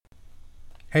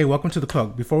Hey, welcome to The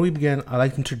Cloak. Before we begin, I'd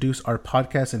like to introduce our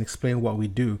podcast and explain what we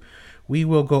do. We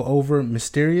will go over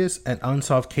mysterious and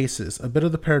unsolved cases, a bit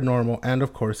of the paranormal, and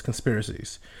of course,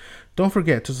 conspiracies. Don't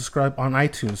forget to subscribe on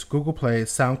iTunes, Google Play,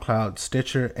 SoundCloud,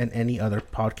 Stitcher, and any other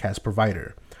podcast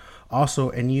provider. Also,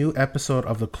 a new episode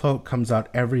of The Cloak comes out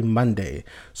every Monday,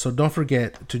 so don't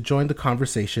forget to join the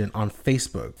conversation on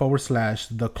Facebook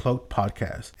 /The Cloak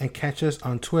Podcast and catch us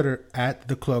on Twitter at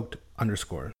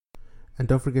 @TheCloaked_. And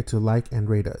don't forget to like and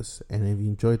rate us. And if you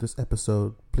enjoyed this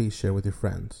episode, please share with your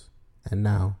friends. And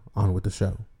now, on with the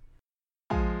show.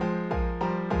 All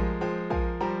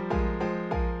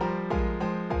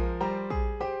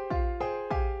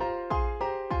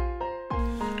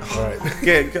right.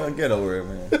 Get over it,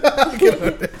 man. Get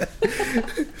over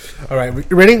it. All right,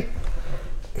 you ready?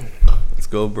 Let's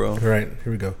go, bro. All right,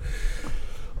 here we go.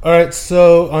 All right,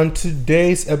 so on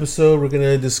today's episode, we're going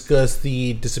to discuss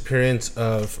the disappearance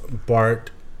of Bart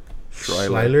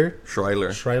Schleyer. Schleyer.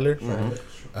 Mm-hmm.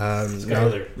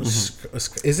 Skyler.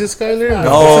 Is it Schleyer?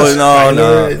 No.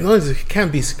 No, it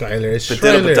can't be Schleyer. It's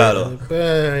Potato.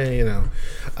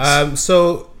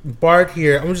 So Bart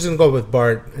here, I'm just going to go with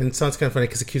Bart. And it sounds kind of funny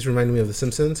because it keeps reminding me of The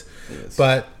Simpsons. Yes.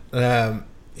 But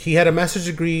he had a master's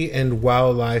degree in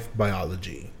wildlife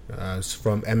biology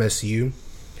from MSU.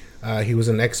 He was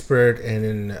an expert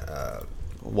in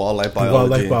wildlife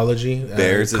biology.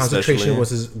 Bears, concentration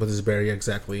especially. was his bear,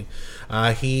 exactly.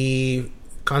 He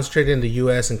concentrated in the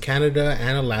U.S. and Canada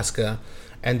and Alaska,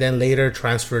 and then later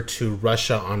transferred to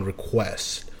Russia on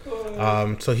request.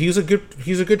 So he was a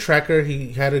good tracker.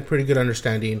 He had a pretty good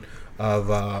understanding of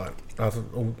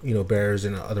bears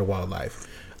and other wildlife.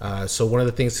 So one of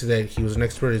the things that he was an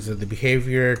expert is the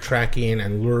behavior, tracking,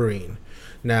 and luring.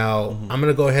 Now, I'm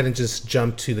going to go ahead and just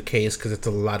jump to the case because it's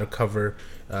a lot of cover.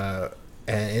 And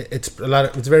it's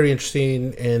very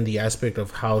interesting in the aspect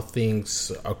of how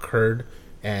things occurred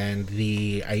and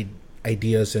the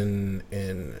ideas and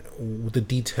the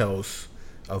details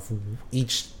of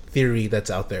each theory that's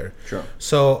out there. Sure.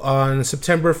 So on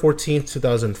September 14th,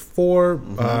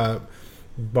 2004,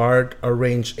 Bart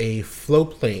arranged a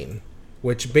float plane,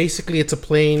 which basically it's a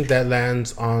plane that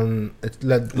lands on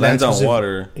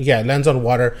water. Yeah, lands on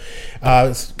water,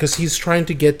 because he's trying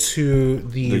to get to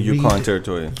the Yukon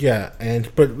territory. Yeah,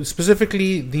 but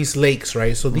specifically these lakes,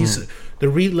 right? So the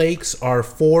Reed Lakes are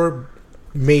 4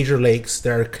 major lakes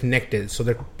that are connected. So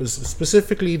they're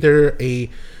a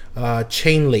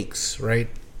chain lakes, right?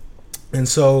 And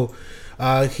so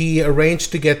he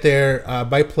arranged to get there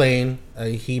by plane.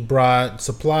 He brought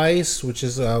supplies, which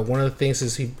is one of the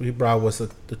things he brought was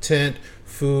the tent,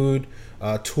 food,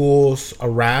 tools, a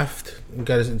raft.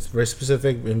 It's very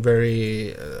specific and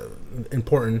very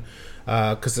important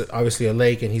because obviously a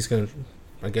lake, and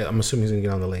I'm assuming he's gonna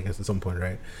get on the lake at some point,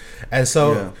 right? And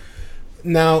so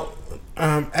now,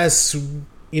 as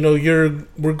you know,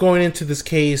 we're going into this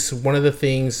case. One of the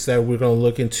things that we're going to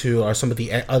look into are some of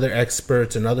the other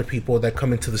experts and other people that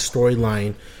come into the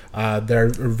storyline that are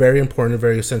very important and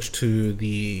very essential to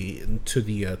the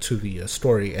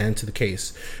story and to the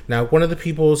case. Now, one of the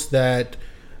peoples that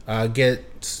get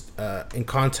in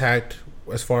contact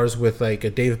as far as with like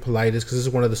David Paulides, because this is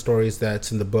one of the stories that's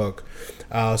in the book.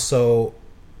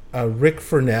 Rick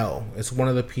Furnell is one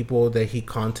of the people that he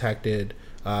contacted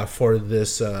for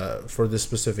this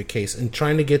specific case, and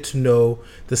trying to get to know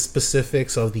the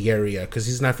specifics of the area because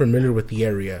he's not familiar with the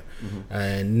area,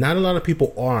 and not a lot of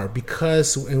people are,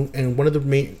 because and one of the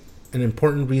main and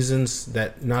important reasons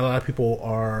that not a lot of people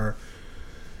are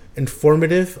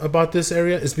informative about this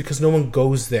area is because no one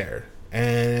goes there.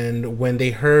 And when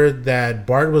they heard that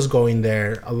Bart was going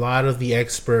there, a lot of the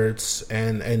experts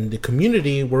and the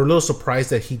community were a little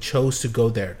surprised that he chose to go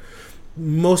there.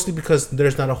 Mostly because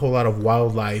there's not a whole lot of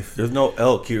wildlife. There's no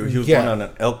elk here. He was going on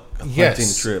an elk hunting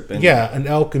trip. And an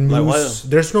elk and moose.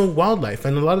 There's no wildlife.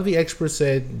 And a lot of the experts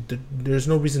said there's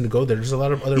no reason to go there. There's a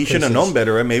lot of other places. He should have known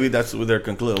better, right? Maybe that's what they're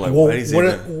concluding. Like,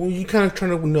 you kind of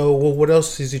trying to know, what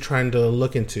else is he trying to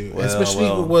look into? Especially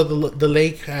the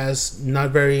lake has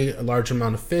not very large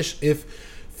amount of fish, if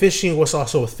fishing was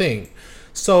also a thing.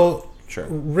 So... Sure.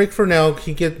 Rick Furnell,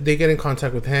 they get in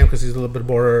contact with him because he's a little bit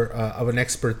more of an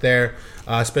expert there,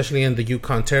 especially in the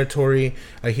Yukon territory.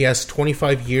 He has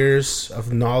 25 years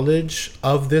of knowledge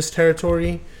of this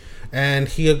territory, and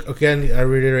he, again, I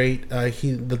reiterate,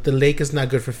 the lake is not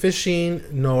good for fishing,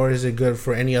 nor is it good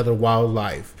for any other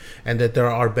wildlife, and that there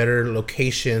are better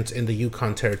locations in the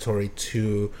Yukon territory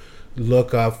to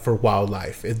look up for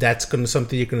wildlife. If that's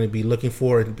something you're going to be looking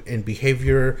for in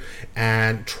behavior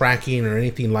and tracking or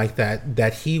anything like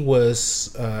that he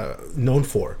was known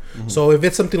for. So if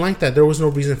it's something like that, there was no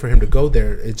reason for him to go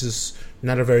there. It just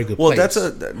not a very good place.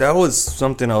 That was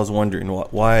something I was wondering.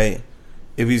 Why,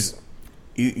 if he's,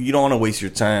 you don't want to waste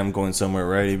your time going somewhere,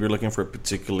 right? If you're looking for a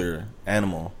particular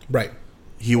animal, right,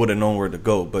 he would have known where to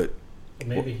go. But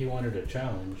maybe he wanted a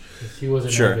challenge because he was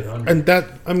an sure. avid hunter. And that,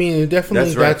 I mean,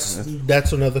 definitely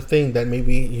that's another thing that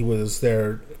maybe he was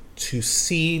there to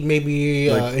see. Maybe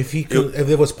if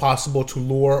it was possible to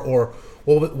lure, or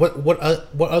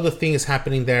what other thing is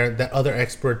happening there that other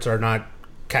experts are not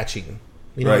catching.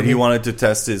 You know right, what I mean? He wanted to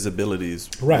test his abilities.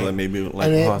 Right. And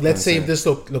then, let's say if this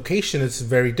location is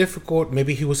very difficult,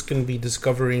 maybe he was going to be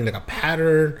discovering like a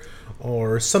pattern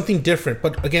or something different.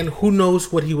 But again, who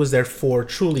knows what he was there for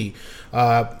truly?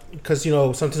 Because,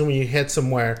 sometimes when you head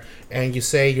somewhere and you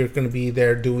say you're going to be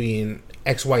there doing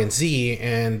X, Y, and Z,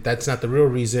 and that's not the real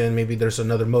reason. Maybe there's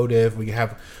another motive. We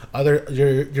have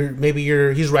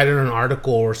he's writing an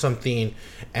article or something,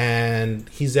 and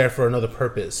he's there for another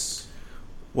purpose.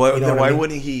 Well, then why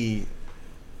wouldn't he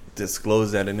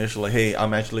disclose that initially? Like, hey,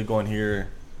 I'm actually going here.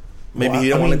 Maybe he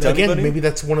didn't want to tell anybody? Maybe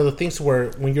that's one of the things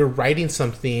where when you're writing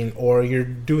something or you're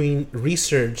doing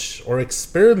research or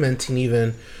experimenting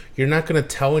even, you're not going to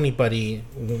tell anybody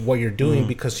what you're doing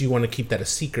because you want to keep that a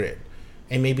secret.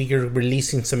 And maybe you're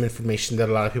releasing some information that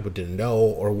a lot of people didn't know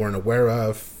or weren't aware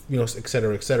of, et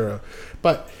cetera, et cetera.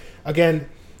 But again,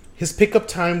 his pickup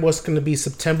time was going to be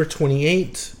September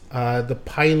 28th. The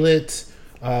pilot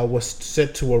was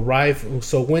set to arrive.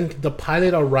 So when the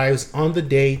pilot arrives on the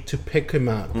day to pick him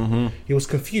up, he was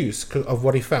confused of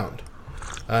what he found.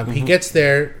 He gets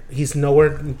there. He's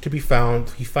nowhere to be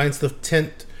found. He finds the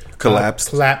tent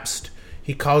collapsed.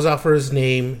 He calls out for his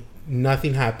name.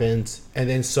 Nothing happens. And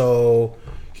then so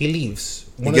he leaves.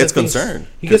 He gets concerned.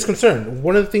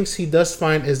 One of the things he does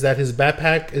find is that his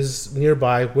backpack is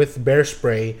nearby with bear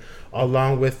spray,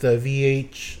 along with the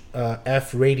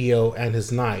VHF radio and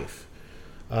his knife.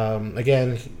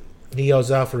 Again, he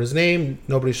yells out for his name.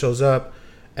 Nobody shows up,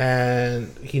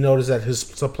 and he noticed that his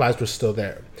supplies were still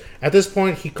there. At this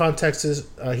point, he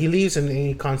leaves and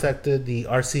he contacted the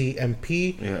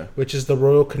RCMP, which is the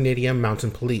Royal Canadian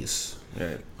Mounted Police.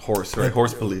 Yeah, horse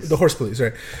police. The horse police,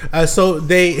 right? So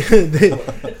they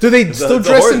do they still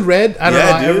dress in red? I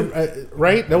don't know. Dude.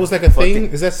 Right? That was like a thing.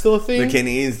 Is that still a thing? The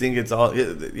Canadians think it's all.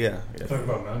 Yeah. Talking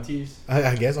about Mounties.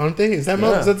 I guess, aren't they? Is that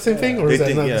is that the same thing, or is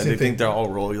that not the same thing? They think they're all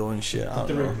royal and shit. I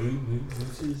don't know.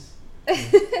 Mooses. I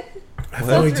have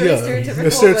no idea.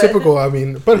 Stereotypical. I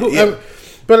mean,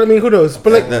 who knows?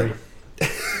 But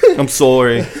I'm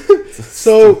sorry.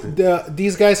 So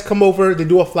these guys come over. They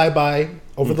do a flyby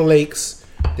over the lakes.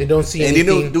 They don't see anything. And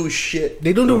they don't do shit.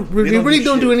 They really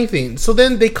don't do anything. So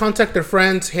then they contact their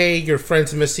friends. Hey, your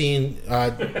friend's missing.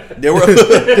 They were.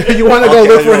 You want to go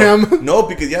look for him? No,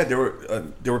 because they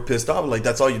were pissed off. Like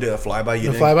that's all you did, a flyby.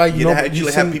 You didn't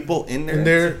actually have people in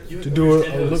there to do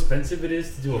how expensive it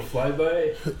is to do a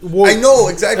flyby. Well, I know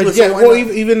exactly.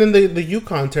 Even in the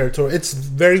Yukon territory, it's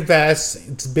very vast.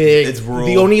 It's big. It's rural.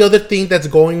 The only other thing that's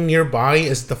going nearby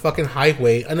is the fucking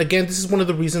highway. And again, this is one of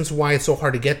the reasons why it's so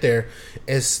hard to get there.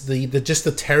 Is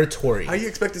the territory. How you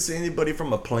expect to see anybody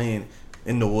from a plane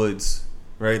in the woods,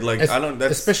 right? Like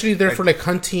especially there for like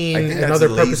hunting and other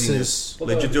purposes.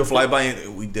 Well, just do a flyby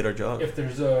and we did our job. If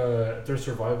there's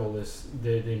survivalists,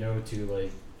 they know to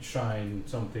like shine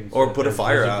something or put a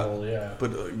fire out. Yeah,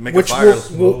 make a fire.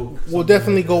 We'll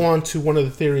definitely go on to one of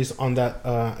the theories on that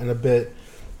in a bit.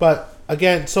 But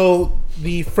again, so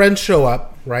the friends show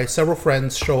up, right? Several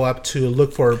friends show up to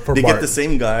look for Bart. They get the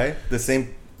same guy, the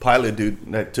same pilot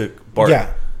dude that took Bart.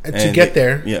 Yeah, to get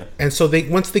there. Yeah. And so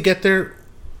once they get there,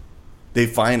 they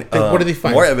find what do they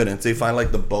find? More evidence. They find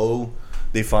like the bow.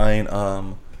 They find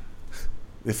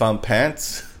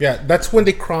pants. Yeah, that's when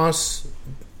they cross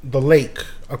the lake,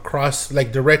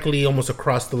 directly almost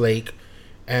across the lake,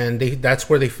 and that's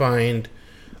where they find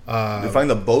they find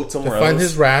the boat somewhere else. They find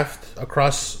his raft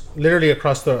literally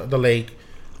across the lake.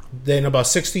 Then about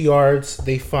 60 yards,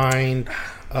 they find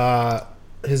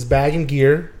his bag and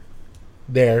gear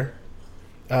there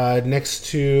next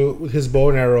to his bow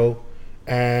and arrow,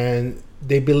 and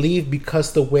they believe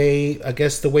because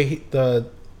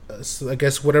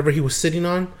whatever he was sitting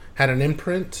on had an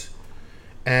imprint,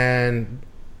 and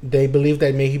they believe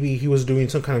that maybe he was doing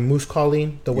some kind of moose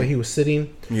calling the way he was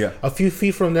sitting. Yeah. A few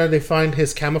feet from there, they find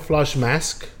his camouflage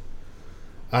mask,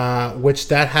 which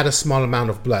that had a small amount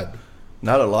of blood.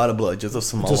 Not a lot of blood, just a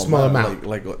small amount.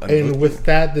 And with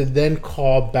that, they then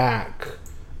call back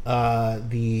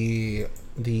the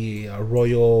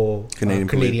Royal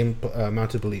Canadian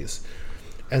Mounted Police.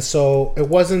 And so it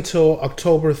wasn't until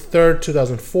October 3rd,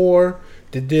 2004,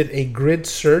 they did a grid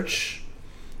search.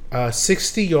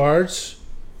 60 yards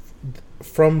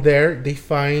from there, they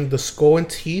find the skull and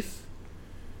teeth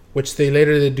which they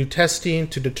later do testing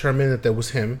to determine that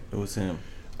was him. It was him.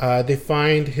 They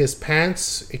find his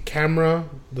pants, a camera,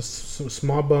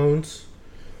 small bones.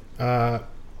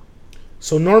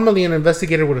 So normally an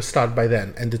investigator would have stopped by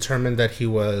then and determined that he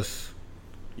was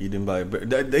eaten by a bear.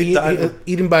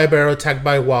 Eaten by a bear, attacked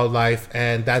by wildlife,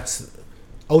 and that's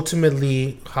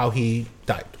ultimately how he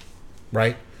died,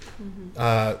 right?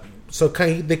 Mm-hmm. So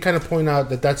they kind of point out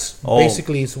that that's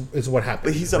basically is what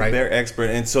happened. But he's a bear expert,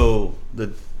 and so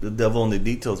the devil in the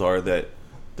details are that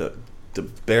the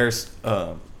bear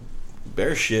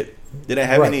shit didn't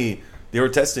have any. They were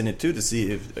testing it too to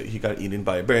see if he got eaten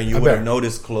by a bear, and you would have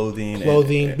noticed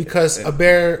clothing, because a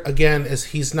bear again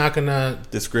he's not gonna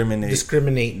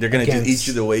discriminate. They're gonna just eat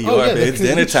you the way you are. It's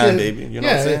dinner time, baby. You know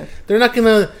what I'm saying? They're not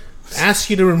gonna ask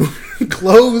you to remove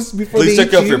clothes before. Please they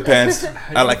take eat off you. your pants.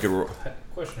 I like it raw.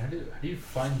 Question: How do you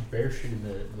find bear shit in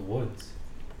the woods?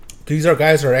 These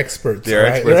guys are experts. They're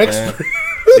experts.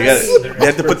 They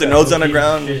have to put their nose on the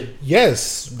ground.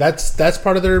 Yes, that's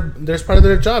part of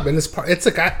their job, and it's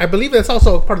like I believe that's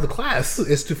also part of the class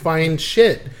is to find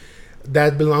shit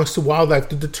that belongs to wildlife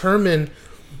to determine.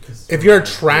 If you're a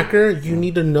tracker, you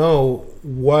need to know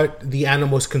what the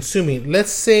animal is consuming.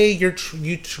 Let's say you're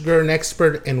an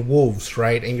expert in wolves,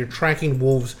 right? And you're tracking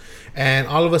wolves, and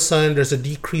all of a sudden there's a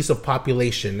decrease of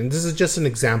population, and this is just an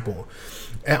example.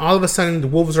 And all of a sudden the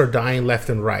wolves are dying left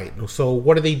and right. So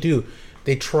what do?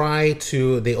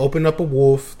 They open up a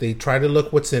wolf. They try to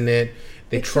look what's in it.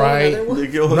 They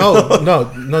don't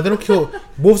kill.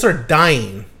 Wolves are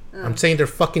dying. I'm saying they're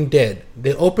fucking dead.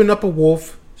 They open up a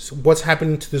wolf. So what's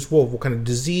happening to this wolf? What kind of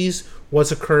disease?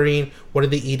 What's occurring? What are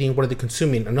they eating? What are they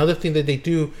consuming? Another thing that they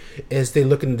do is they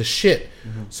look into the shit.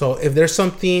 Mm-hmm. So if there's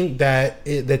something that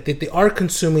they are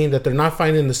consuming that they're not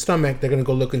finding in the stomach, they're going to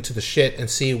go look into the shit and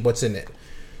see what's in it.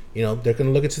 They're going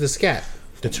to look into the scat.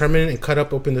 Determine and cut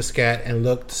open the scat and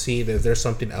look to see that there's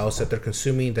something else that they're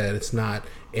consuming that it's not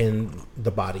in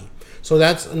the body. So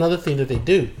that's another thing that they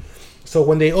do. So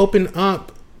when they open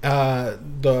up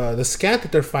the scat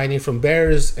that they're finding from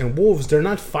bears and wolves, they're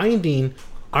not finding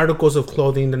articles of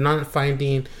clothing. They're not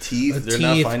finding teeth. They're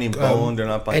not finding bone. They're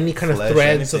not finding any kind flesh, of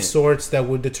threads anything of sorts that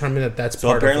would determine that that's. So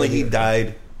part apparently of he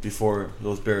died before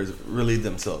those bears relieved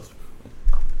themselves.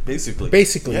 Basically,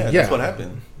 yeah, that's what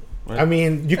happened. Right? I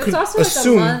mean, you could also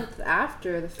assume like a month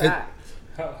after the fact.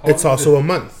 It's also a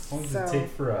month. How long does it take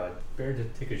for a bear to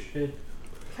take a shit?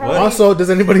 Probably, also, does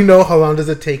anybody know how long does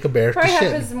it take a bear to shit? Probably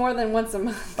happens more than once a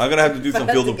month. I'm gonna have to do some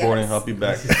field reporting. I'll be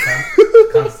back. He's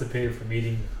constipated from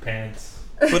eating pants.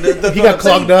 But he got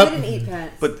clogged up. He didn't eat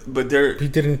pants. But he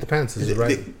didn't eat the pants. Is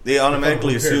right? They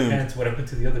automatically assume. What happened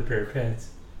to the other pair of pants?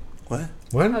 What?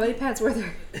 How many pants were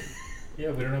there? Yeah,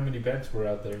 we don't know how many pants were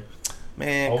out there.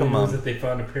 Man, all come on. That they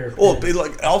found a pair of pants. Maybe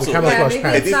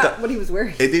it's not what he was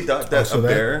wearing. They thought that a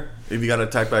bear, if you got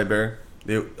attacked by a bear,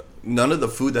 none of the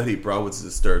food that he brought was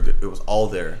disturbed. It was all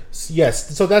there.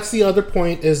 Yes. So that's the other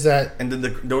point is that... And then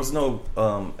there was no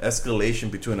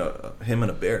escalation between him and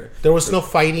a bear. There was no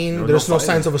fighting. There was no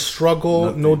signs of a struggle.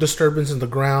 Nothing. No disturbance in the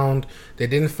ground. They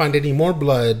didn't find any more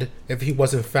blood if he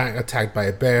was in fact attacked by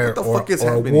a bear or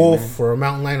a wolf or a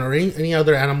mountain lion or any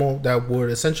other animal that would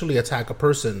essentially attack a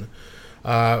person.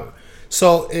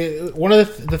 So one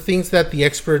of the things that the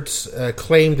experts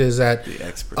claimed is that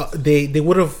they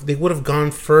would have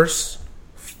gone first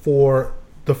for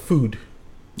the food.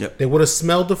 Yep. They would have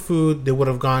smelled the food. They would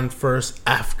have gone first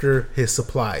after his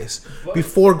supplies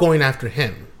before going after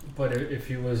him. But if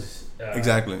he was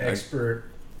expert,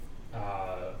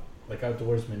 like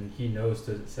outdoorsman, he knows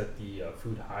to set the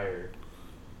food higher.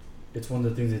 It's one of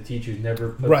the things they teach you: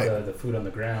 never put the food on the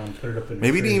ground. Put it up in.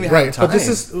 Maybe he didn't even have time. But this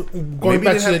is going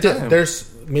back to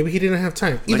maybe he didn't have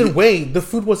time. Either way, the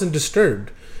food wasn't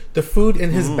disturbed. The food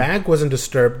in his bag wasn't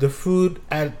disturbed. The food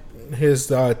at his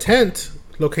tent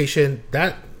location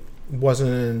that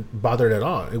wasn't bothered at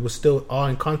all. It was still all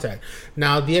in contact.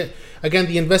 Now, the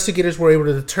investigators were able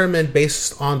to determine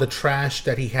based on the trash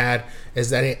that he had is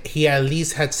that he at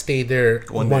least had stayed there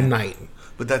one night.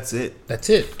 But that's it. That's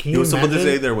it. He was supposed to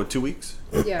stay there, 2 weeks?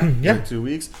 Yeah. 2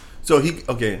 weeks. So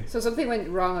So something went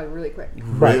wrong really quick.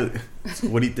 Really?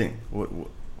 What do you think? What?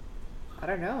 I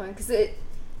don't know, because it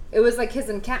was like his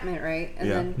encampment, right? And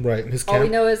then his camp. All we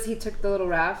know is he took the little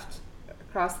raft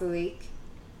across the lake.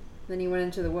 Then he went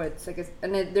into the woods. I guess,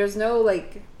 and there's no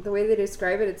like the way they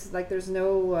describe it. It's like there's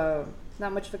no.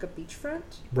 Not much like a beachfront,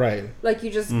 right? Like you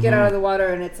just get out of the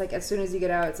water, and it's like as soon as you get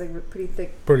out, it's like pretty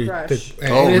thick brush.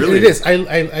 Really? It is.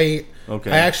 I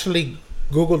actually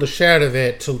googled a share of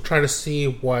it to try to see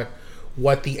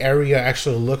what the area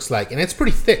actually looks like, and it's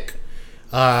pretty thick.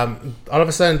 all of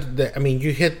a sudden,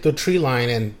 you hit the tree line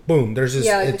and boom, there's this.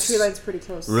 Yeah, the tree line's pretty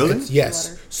close. Really?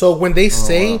 Yes. So when they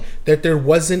say that there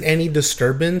wasn't any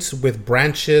disturbance with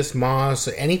branches, moss,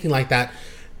 or anything like that,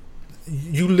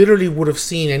 you literally would have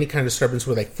seen any kind of disturbance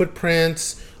with like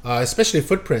footprints, especially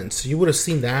footprints. You would have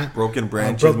seen that. Broken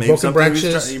branches, broken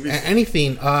branches,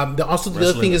 anything. Also, the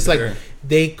other thing is like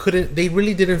they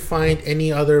really didn't find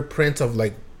any other prints of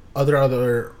like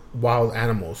other wild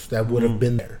animals that would have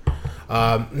been there.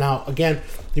 Now, again,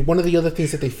 one of the other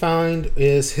things that they found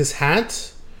is his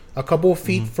hat. A couple of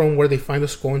feet from where they find the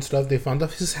skull and stuff, they found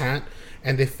his hat,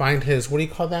 and they find his, what do you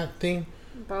call that thing?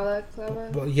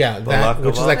 Balaclava? Yeah, that,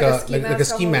 which is like a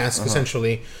ski mask, Uh-huh.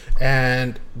 essentially.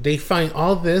 And they find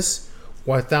all this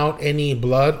without any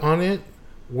blood on it,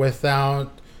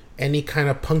 without any kind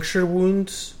of puncture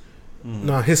wounds.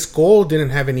 No, his skull didn't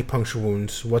have any puncture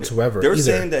wounds whatsoever. They're either.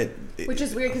 saying that, Which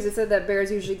is weird because it said that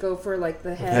bears usually go for like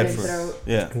the head and first. throat.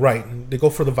 Yeah, Right, they go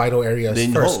for the vital areas They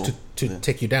first know. to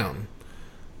take you down.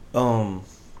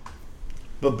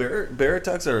 But bear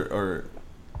attacks are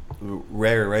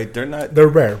rare, right? They're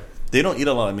rare. They don't eat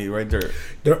a lot of meat, right?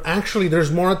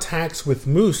 There's more attacks with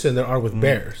moose than there are with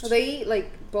bears. Well, they eat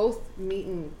like both meat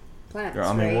and plants, They're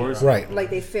right? omnivores, Right. Like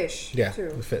they fish, Yeah, too.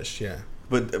 the fish. Yeah.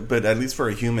 But at least for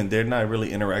a human, they're not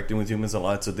really interacting with humans a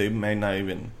lot, so they may not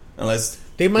even, unless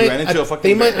They you ran into a fucking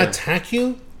they might bear, attack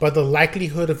you, but the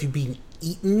likelihood of you being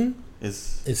eaten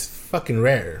is fucking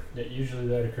rare. Yeah, usually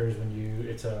that occurs when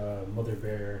it's a mother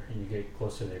bear and you get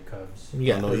close to their cubs.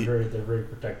 Yeah, no, They're very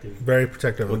protective. very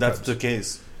protective. well, of that's cubs. the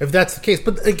case, If that's the case,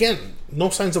 but again, no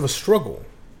signs of a struggle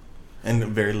and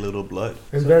very little blood.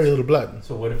 and very little blood.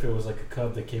 So what if it was like a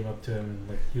cub that came up to him and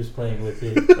like he was playing with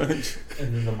it,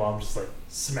 and then the mom just like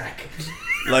smack.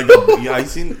 Like, yeah, I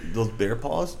seen those bear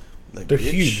paws. Like, They're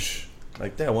bitch. huge.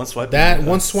 Like that, one swipe. That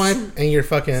one swipe and you're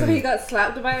fucking. So he got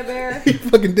slapped by a bear? he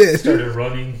fucking did. Started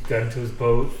running, got into his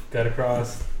boat, got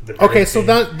across. The bear Okay, so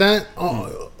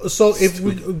came. so if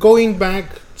we going back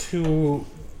to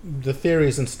the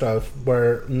theories and stuff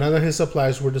where none of his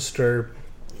supplies were disturbed,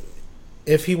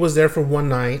 if he was there for one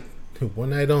night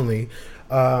only,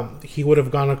 he would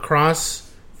have gone across.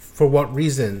 For what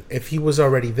reason? If he was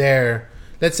already there,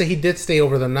 let's say he did stay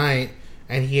over the night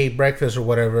and he ate breakfast or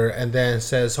whatever, and then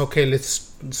says, "Okay,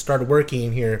 let's start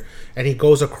working here," and he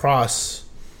goes across,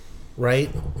 right?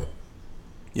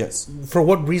 Yes. For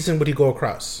what reason would he go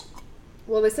across?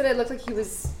 Well, they said it looked like he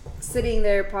was sitting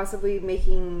there possibly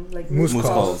making like Moose Moose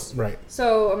calls. calls. Right.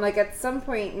 So I'm like, at some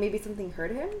point, maybe something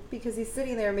hurt him because he's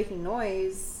sitting there making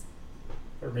noise.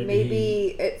 Or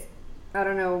Maybe it. I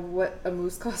don't know what a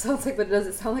moose call sounds like, but does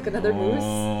it sound like another moose?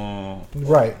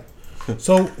 Right.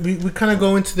 So we kind of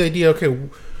go into the idea, okay,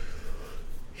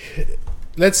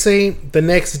 let's say the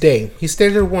next day. He stayed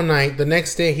there one night. The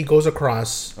next day he goes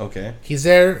across. Okay. He's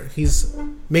there. He's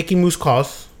making moose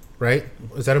calls, right?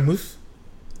 Is that a moose?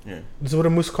 Yeah. This is what a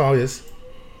moose call is.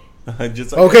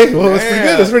 Just like, Okay, well, that's pretty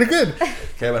good. That's pretty good.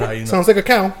 Kevin, how you know? Sounds like a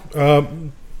cow.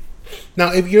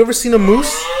 Now, if you ever seen a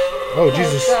moose... Oh,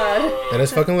 Jesus. God. That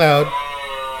is fucking loud.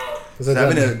 Is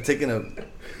that Taking a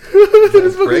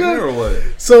pregnant or what?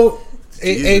 So, Jesus.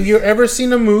 if you ever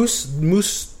seen a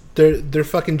moose, they're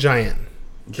fucking giant.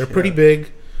 They're pretty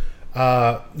big.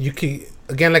 You can,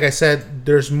 again, like I said,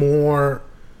 there's more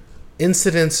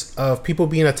incidents of people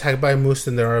being attacked by a moose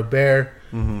than there are a bear,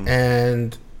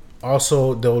 and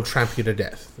also they'll tramp you to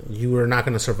death. You are not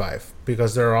going to survive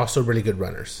because they're also really good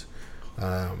runners.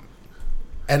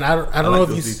 And I don't know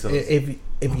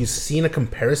if you've seen a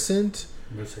comparison.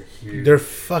 Moose are huge. They're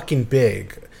fucking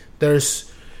big.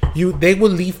 They will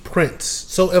leave prints.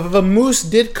 So if a moose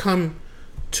did come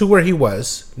to where he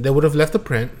was, they would have left a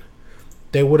print.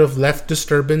 They would have left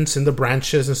disturbance in the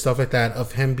branches and stuff like that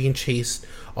of him being chased.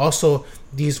 Also,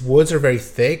 these woods are very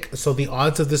thick, so the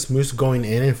odds of this moose going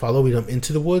in and following them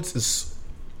into the woods is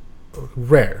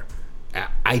rare.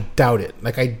 I doubt it.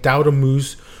 Like, I doubt a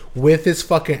moose with his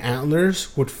fucking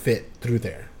antlers would fit through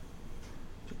there.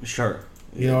 Sure.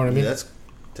 You know what I mean? That's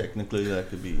technically that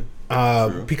could be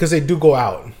true. Because they do go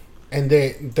out, and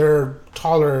they're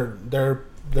taller.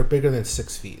 They're bigger than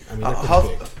 6 feet. I mean, they're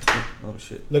pretty big. Oh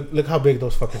shit! Look how big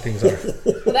those fucking things are.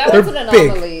 Well, that They're one's an big.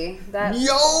 anomaly.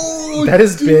 Yo, That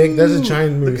is big. That's a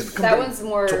giant moose. That one's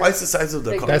more twice the size of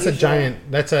the big. car. That's a usual.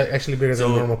 giant. That's actually bigger than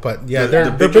So, normal. But yeah, the they're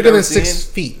picture bigger that than I'm 6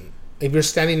 seeing- feet. If you're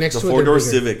standing next It's a to it, they're 4-door bigger.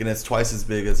 Civic, and it's twice as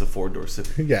big as a 4-door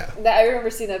Civic. Yeah, I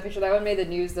remember seeing that picture. That one made the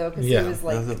news though because Yeah. he was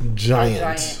like That's a-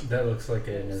 giant. That looks like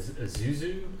a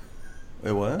Zuzu.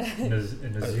 Wait, what? A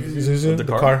Zuzu. Zuzu, The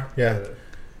the car? car. Yeah,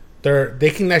 they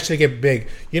can actually get big.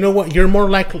 You know what? You're more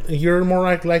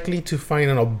likely to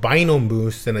find an albino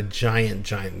moose than a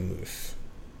giant moose.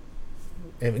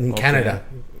 in Canada.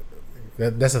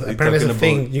 That's apparently that's a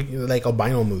thing. You like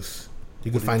albino moose.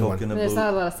 You could find one. There's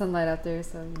not a lot of sunlight out there,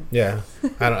 so yeah.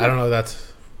 I don't know.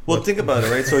 That's well. Think about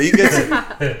it, right? So he gets.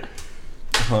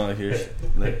 Here's.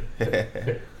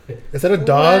 Is that a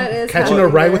dog catching a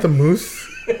ride with a moose?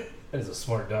 That is a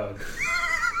smart dog.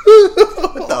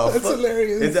 What the That's fuck?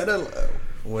 hilarious. Is that a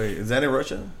wait? Is that in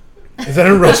Russia? Is that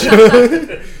in Russia?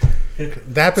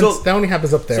 That happens. That only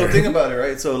happens up there. So think about it,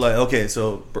 right? So like, okay,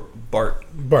 so Bart,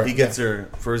 he gets there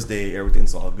first day,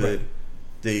 everything's all good. Right.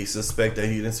 They suspect that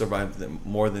he didn't survive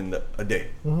more than a day,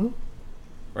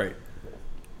 right?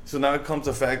 So now it comes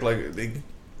to fact, like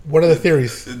what are the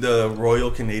theories? The Royal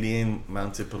Canadian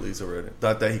Mounted Police already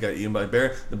thought that he got eaten by a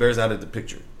bear. The bear's out of the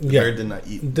picture. The bear did not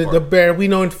eat the bear. We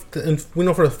know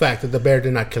for a fact that the bear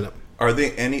did not kill him. Are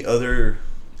there any other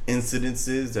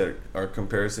incidences that are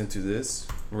comparison to this?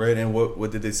 Right, and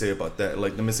what did they say about that?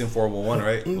 Like the Missing411,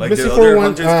 right? Like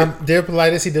Missing411, David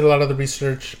Paulides, he did a lot of the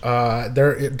research.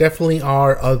 There definitely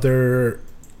are other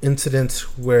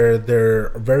incidents where they're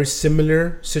a very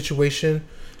similar situation,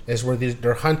 is where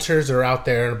they're hunters, they're out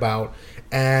there and about,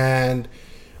 and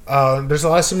there's a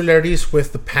lot of similarities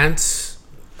with the pants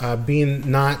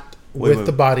being not with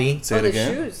the body. Say it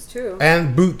again. Shoes too,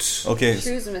 and boots. Okay,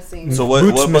 shoes missing. So what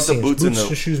about missing. the boots and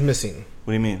the shoes missing?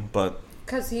 What do you mean? But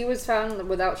because he was found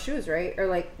without shoes, right? Or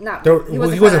like not. He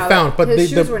wasn't found, but his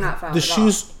shoes were not found. The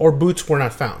shoes or boots were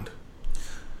not found.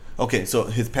 Okay, so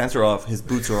his pants are off, his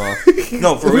boots are off.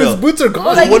 No, for real. His boots are gone.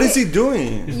 Well, like, what is he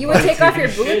doing? You would take off your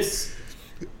boots.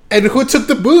 And who took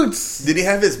the boots? Did he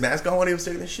have his mask on when he was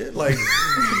taking the shit? Like,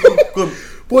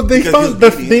 well, they found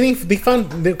they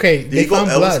found okay. Did they he go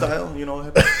found Ella blood. style, you know what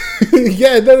happened?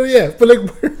 yeah, but like,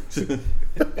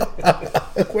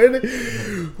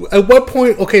 at what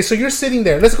point? Okay, so you're sitting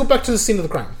there. Let's go back to the scene of the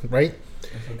crime, right?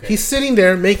 Okay. He's sitting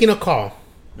there making a call,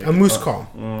 a moose call.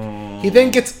 He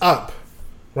then gets up,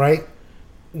 right?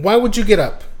 Why would you get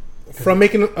up from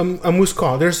making a moose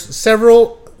call? There's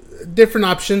several different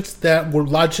options that would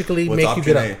logically make you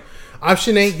get up.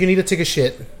 Option A, you need to take a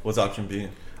shit. What's option B?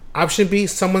 Option B,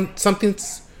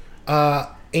 something's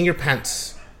in your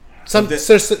pants.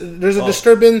 There's a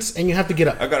disturbance and you have to get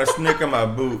up. I got a snake in my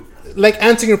boot. Like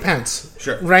ants in your pants.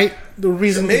 Sure. Right? The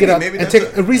reason to get up and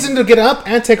take a reason to get up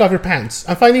and take off your pants.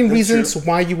 I'm finding reasons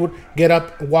why you would get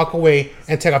up, walk away,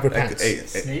 and take off your pants.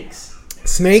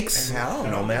 Snakes? I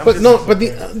don't know, man. But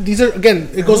these are,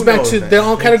 again, it goes back to they're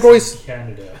all categories.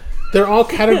 They're all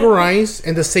categorized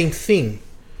in the same thing.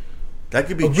 That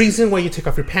could be a reason why you take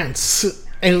off your pants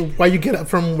and why you get up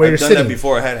from where you're sitting. I've done that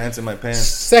before. I had ants in my pants.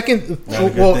 Not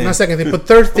second thing, but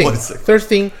third thing. Third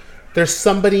thing, there's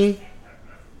somebody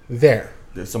there.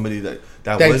 There's somebody that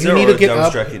was you there, need or to get that was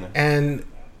up, tracking them. And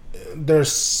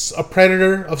there's a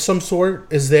predator of some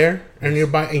sort is there and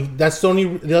nearby. And that's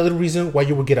the other reason why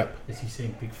you would get up. Is he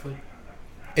seeing Bigfoot?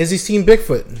 Is he seeing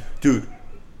Bigfoot, dude?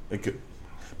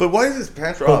 But why is his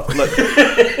pants off? Like,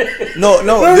 no.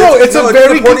 It's a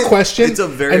very good question. It's a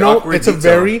very awkward.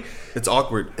 It's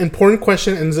awkward. Important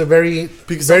question, and it's a very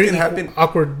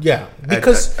awkward. Yeah,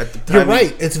 because you're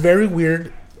right. It's very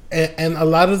weird, and a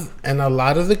lot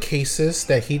of the cases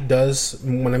that he does.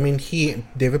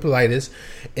 David Paulides,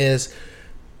 is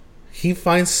he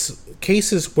finds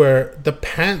cases where the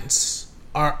pants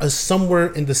are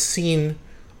somewhere in the scene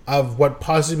of what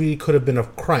possibly could have been a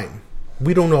crime.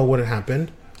 We don't know what had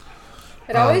happened.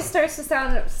 It always starts to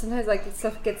sound sometimes like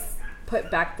stuff gets put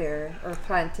back there or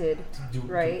planted,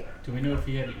 right? Do we know if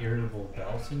he had irritable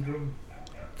bowel syndrome?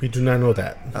 We do not know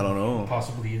that. I don't know.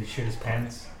 Possibly he shit his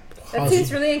pants. That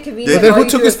seems really inconvenient. But then who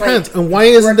took his pants? And why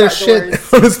isn't there shit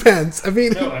on his pants? I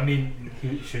mean,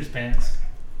 he shit his pants.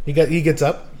 He gets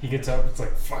up. He gets up. It's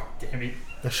like, fuck, damn it.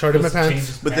 I shot in my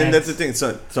pants. But then that's the thing.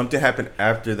 So something happened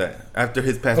after that. After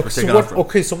his pants were taken off.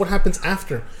 Okay, so what happens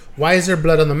after? Why is there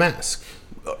blood on the mask?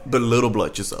 But little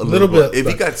blood, just a little blood. If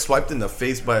he got swiped in the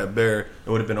face by a bear, it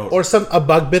would have been over. Or a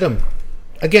bug bit him.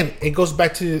 Again, it goes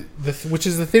back to which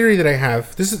is the theory that I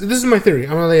have. This is my theory.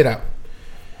 I'm gonna lay it out.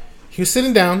 He was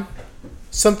sitting down.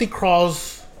 Something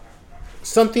crawls.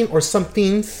 Something or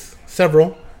somethings,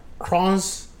 several,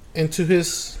 crawls into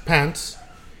his pants.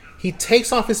 He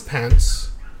takes off his pants.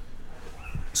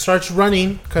 Starts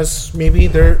running because maybe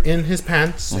they're in his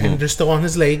pants and they're still on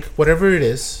his leg, whatever it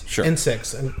is. Sure.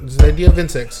 Insects. And the idea of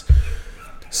insects.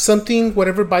 Something,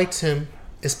 whatever bites him,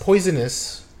 is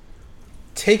poisonous.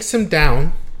 Takes him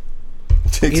down.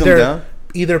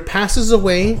 Either passes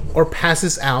away or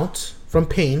passes out from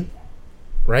pain.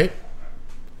 Right?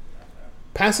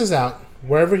 Passes out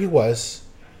wherever he was.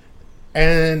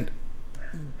 And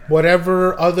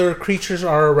whatever other creatures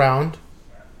are around,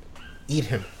 eat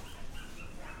him.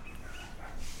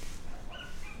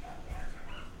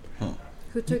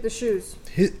 Who took the shoes?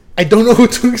 I don't know who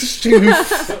took his shoes.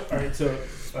 Alright, so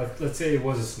let's say it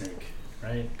was a snake,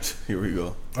 right? Here we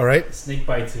go. Alright. Snake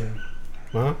bites him.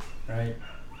 Huh? Right?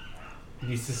 He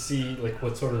needs to see like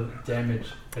what sort of damage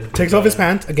has been Takes done. off his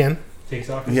pants again. Takes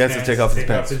off his He has pants. to take off his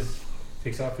pants.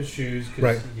 Takes off his shoes because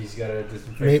Right. he's got to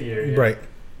disinfect the area. Right.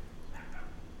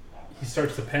 He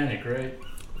starts to panic, right?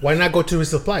 Why not go to his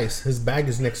supplies? His bag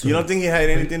is next to You him. don't think he had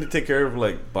anything to take care of,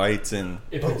 like bites and?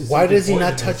 Why does he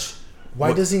not poisonous. touch?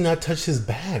 Why does he not touch his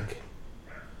bag?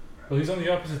 Well, he's on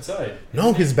the opposite side.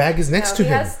 No, his bag is next to he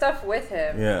him. has stuff with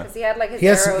him. Yeah. Because he had like his He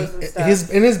has arrows and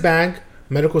stuff. in his bag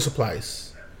medical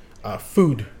supplies,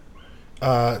 food,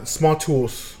 small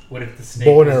tools, What if the snake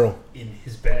bow and was arrow. in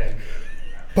his bag?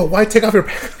 But why take off your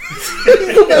pants?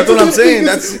 That's what I'm saying.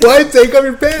 That's why take off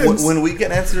your pants. when we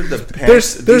can answer the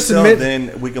pants There's detail,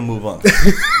 then we can move on.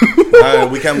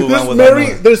 We can't move on with that one.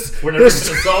 We're never going to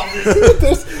solve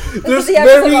this. there's This is the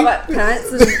very episode about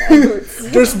pants and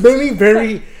boots.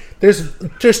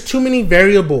 there's too many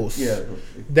variables Yeah.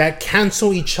 that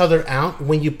cancel each other out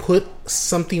when you put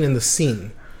something in the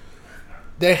scene.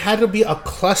 There had to be a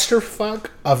clusterfuck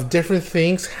of different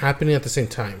things happening at the same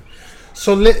time.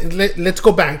 So let's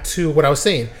go back to what I was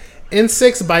saying.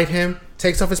 Insects bite him,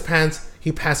 takes off his pants,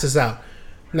 he passes out.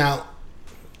 Now,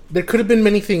 there could have been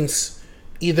many things.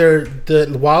 Either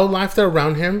the wildlife that are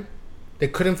around him, they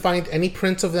couldn't find any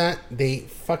prints of that. They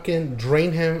fucking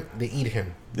drain him, they eat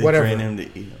him. They whatever. drain him to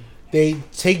eat him. They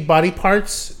take body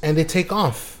parts and they take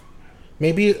off.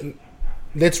 Maybe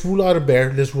let's rule out a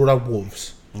bear, let's rule out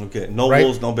wolves. Okay, no Right?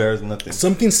 wolves, no bears, nothing.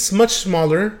 Something much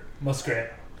smaller.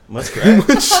 Muskrat. Muskrat.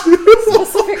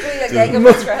 Specifically a gang of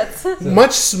muskrats.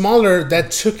 Much smaller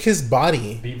that took his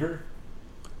body. Beaver?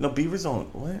 No, beavers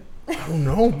don't. What? I don't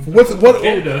know.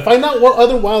 Find out what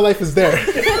other wildlife is there.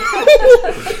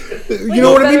 You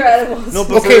know what I mean? Animals. No,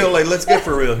 but for real, like, let's get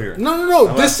for real here.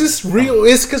 No. This is real.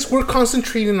 It's because we're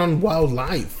concentrating on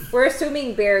wildlife. We're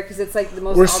assuming bear because it's like the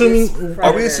most We're obvious assuming- predator.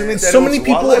 Are we assuming that So it was many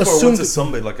people wildlife, or assume was it that-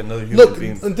 somebody like another human Look,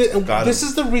 being? this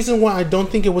is the reason why I don't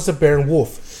think it was a bear and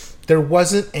wolf. There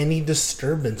wasn't any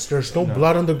disturbance. There's no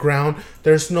blood on the ground.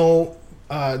 There's no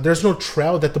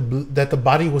trail that the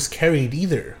body was carried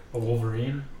either. A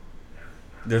wolverine?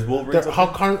 There's wolverines. How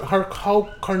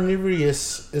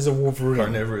carnivorous is a wolverine?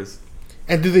 Carnivorous.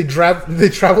 And do they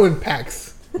travel in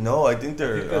packs? No, I think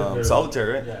they're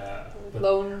solitary, right? Yeah. but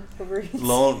Lone wolverines.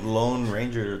 Lone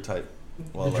ranger type.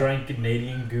 The giant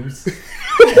Canadian goose.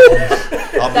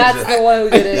 That's the one who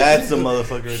did it. That's the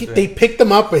motherfucker. Right there. They picked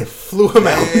him up and flew him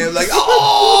out. Yeah, like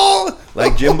oh,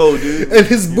 like Jimbo, dude. And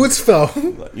his boots fell.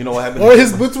 You know what happened? Or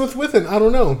his boots was with him. I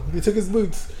don't know. They took his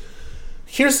boots.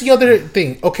 Here's the other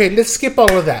thing. Okay, let's skip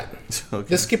all of that. Okay.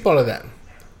 Let's skip all of that.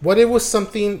 What if it was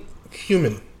something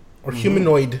human or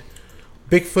humanoid?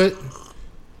 Bigfoot.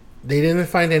 They didn't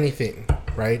find anything,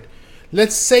 right?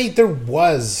 Let's say there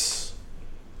was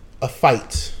a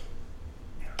fight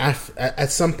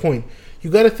at some point. You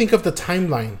got to think of the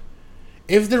timeline.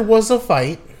 If there was a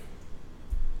fight,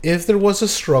 if there was a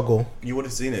struggle, You would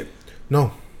have seen it.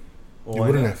 no, Well, you why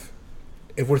wouldn't not? have.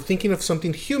 If we're thinking of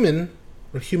something human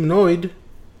or humanoid,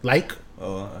 like,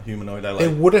 Oh, a humanoid. I it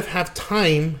like. would have had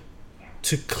time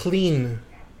to clean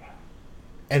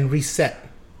and reset.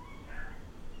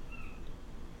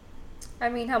 I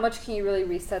mean, how much can you really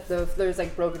reset though? If there's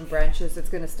like broken branches, it's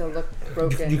gonna still look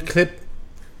broken.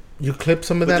 You clip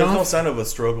some of But that there's no off. sign of a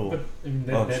struggle. But I mean,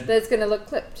 Oh, that, That's gonna look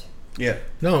clipped. Yeah.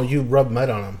 No, you rub mud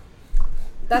on them.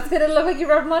 That's gonna look like you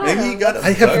rubbed mud on Maybe them. he got.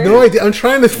 I have abducted. no idea. I'm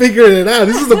trying to figure it out.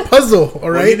 This is a puzzle. All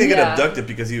Well, he right. didn't get Yeah. abducted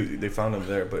because they found him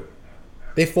there, but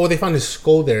They found his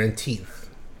skull there and teeth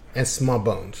and small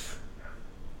bones.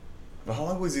 but how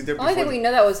long was he there? The only Before thing we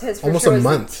know that was his for Almost sure a was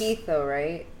month. the teeth, though,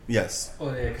 right? Yes.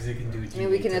 oh yeah, because they can do. I mean,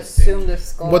 we DNA can testing. assume the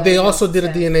skull. But they has also no did a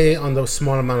sense. DNA on the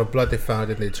small amount of blood they found,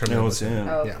 and they determined It it was him.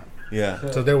 Oh. Yeah.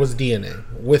 Yeah. So there was DNA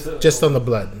with just on the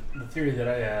blood. The theory that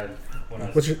I had when I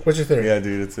was What's your theory? Yeah,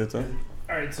 dude. It's all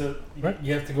right, so Right.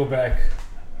 you have to go back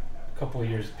a couple of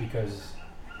years because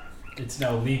it's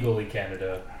now legal in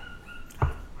Canada,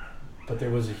 but there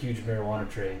was a huge marijuana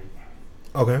trade,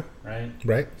 Okay. right?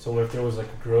 Right. So if there was like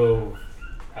a grove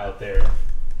out there,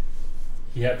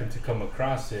 he happened to come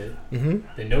across it. Mm-hmm.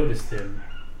 They noticed him,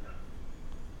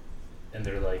 and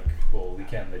they're like, "Well, we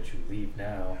can't let you leave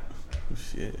now. Oh,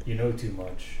 shit. You know too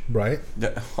much." Right.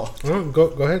 Oh, Oh, go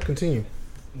ahead. Continue.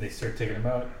 And they start taking him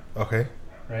out, Okay.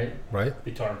 right? Right.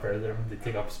 They tar him further. They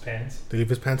take off his pants. They leave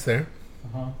his pants there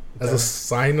Uh-huh. as a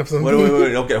sign of something.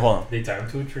 wait. Okay, hold on. They tie him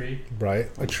to a tree. Right.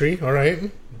 A tree. All right. They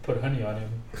put honey on him.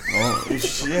 Oh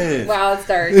shit. Wow, it's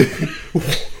dark.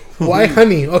 Why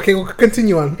honey? Okay. Well,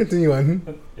 continue on. Continue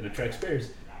on. It attracts bears.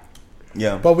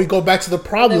 Yeah. But we go back to the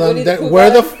problem that where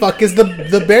the fuck is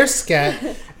the bear scat,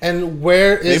 and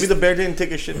where is maybe the bear didn't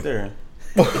take a shit there.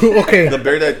 Okay. The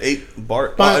bear that ate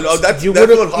Bart. But that's you what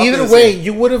either way,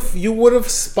 you would have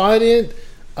spotted.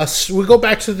 We go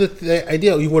back to the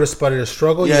idea. You would have spotted a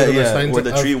struggle. Yeah, where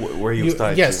the tree where he was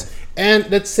tied. Yes, to. And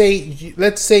let's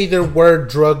say there were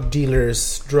drug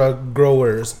dealers, drug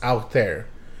growers out there.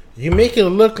 You make it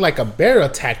look like a bear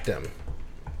attacked them.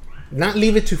 Not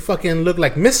leave it to fucking look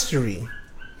like mystery.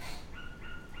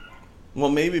 Well,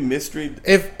 maybe mystery.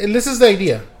 If this is the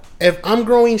idea, if I'm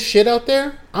growing shit out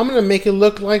there, I'm gonna make it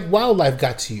look like wildlife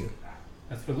got to you.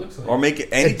 That's what it looks like. Or make it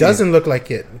anything. It doesn't look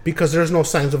like it because there's no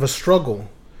signs of a struggle.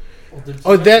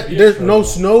 Well, there's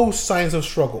no signs of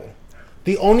struggle.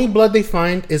 The only blood they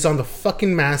find is on the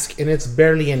fucking mask, and it's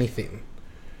barely anything.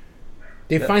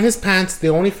 They find his pants. They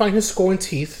only find his skull and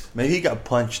teeth. Maybe he got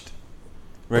punched.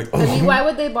 Right. I mean, why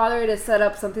would they bother to set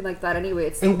up something like that anyway?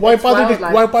 Why bother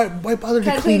to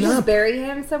Can't clean they just up? bury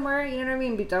him somewhere? You know what I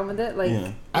mean? Be done with it. Like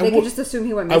I they could just assume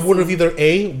he went missing. I would have either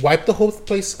wiped the whole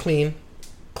place clean,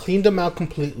 cleaned him out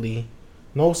completely.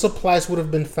 No supplies would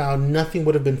have been found. Nothing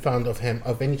would have been found of him,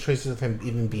 of any traces of him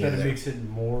even being there. That makes it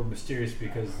more mysterious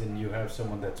because then you have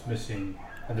someone that's missing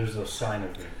and there's no sign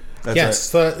of it. That's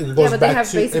yes, right. so it goes but back they have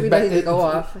to basically nothing to go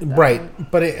off.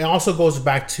 Right, but it also goes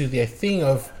back to the thing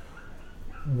of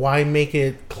why make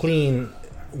it clean?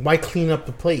 Why clean up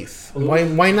the place?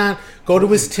 Why not go to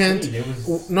his tent?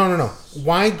 No.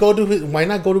 Why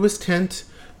not go to his tent,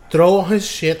 throw all his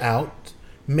shit out,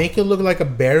 make it look like a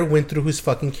bear went through his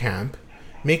fucking camp,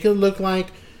 make it look like,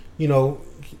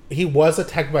 he was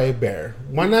attacked by a bear.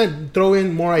 Why not throw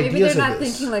in more ideas? Maybe they're not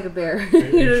thinking like a bear. Are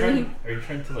you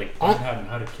trying to plan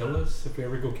how to kill us if we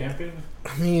ever go camping?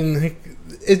 I mean,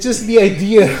 it's just the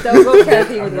idea. Don't go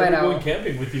camping with White I'm Owl. going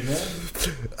camping with you, man.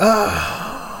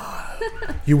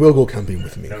 You will go camping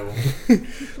with me. No.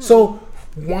 So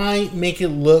why make it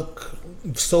look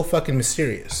so fucking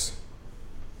mysterious?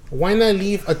 Why not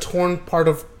leave a torn part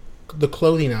of the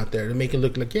clothing out there to make it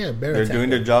look like bear They're attack doing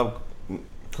their job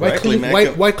why correctly,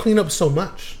 why clean up so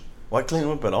much? Why clean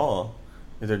up at all?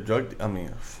 If they're drug, I mean,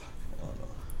 I don't know.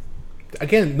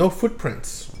 Again, no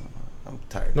footprints. I'm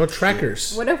tired. No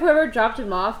trackers. What if whoever dropped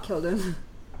him off killed him?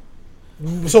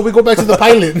 So we go back to the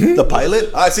pilot. The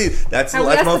pilot? I see. That's the And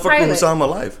last that's the motherfucker who pilot. saw him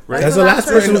alive, right? That's the last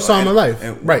person who saw him alive.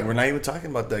 And Right. We're not even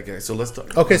talking about that guy. So let's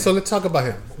talk. Okay, so let's talk about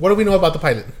him. What do we know about the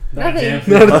pilot?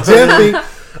 Nothing. Not a damn thing.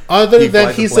 Other He than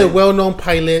flies the he's a plane. well-known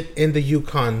pilot in the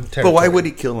Yukon territory. But why would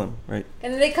he kill him, right?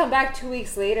 And then they come back 2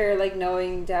 weeks later, like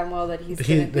knowing damn well that he's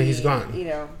gone.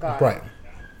 Gone. Right.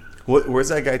 Where's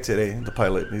that guy today? The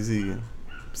pilot? Is he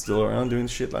still around doing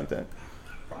shit like that?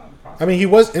 I mean, he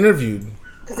was interviewed.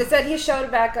 Because they said he showed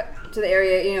back up to the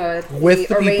area, With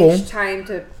the arranged people. time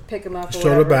to pick him up. Or Showed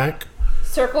whatever. her back.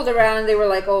 Circled around. They were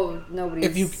like, "Oh,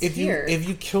 nobody's here." If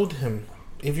you killed him,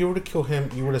 if you were to kill him,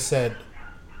 you would have said,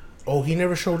 "Oh, he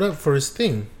never showed up for his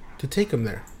thing to take him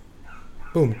there."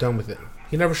 Boom, done with it.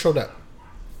 He never showed up.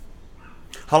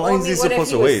 How long is he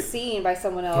supposed to wait? What if he was seen by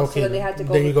someone else? Okay, So then they had to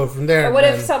go. then you go from there. Or what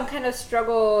if and- some kind of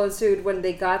struggle ensued when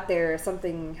they got there?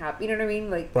 Something happened. You know what I mean?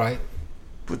 Like, Right.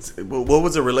 What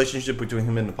was the relationship between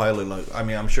him and the pilot like? I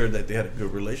mean, I'm sure that they had a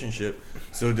good relationship.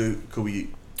 So could we?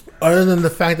 Other than the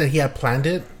fact that he had planned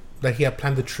it, that he had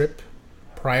planned the trip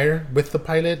prior with the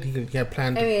pilot, he had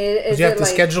planned. I mean, is you have it to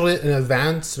like- schedule it in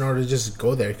advance in order to just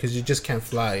go there because you just can't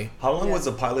fly. How long was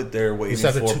the pilot there waiting It's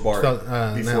after for Bart before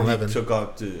 9/11. he took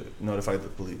off to notify the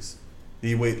police? Did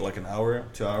he wait like an hour,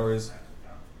 2 hours?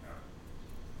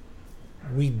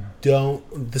 We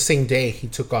don't. The same day he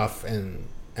took off and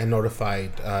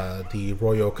notified the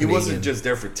Royal He Canadian. wasn't just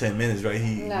there for 10 minutes, right?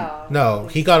 No,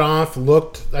 he got off,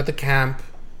 looked at the camp,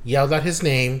 yelled out his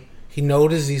name. He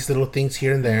noticed these little things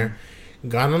here and there.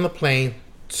 Got on the plane,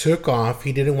 took off.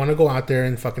 He didn't want to go out there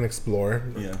and fucking explore.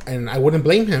 Yeah. And I wouldn't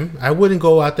blame him. I wouldn't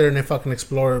go out there and fucking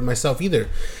explore myself either.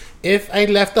 If I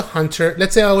left the hunter,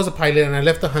 let's say I was a pilot and I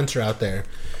left the hunter out there,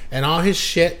 and all his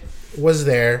shit was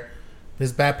there,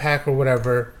 his backpack or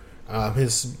whatever,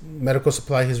 his medical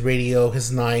supply, his radio,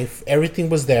 his knife, everything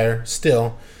was there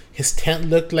still. His tent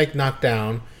looked like knocked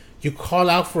down. You call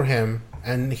out for him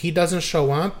and he doesn't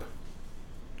show up.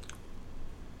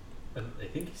 I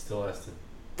think he still has to.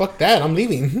 Fuck that, I'm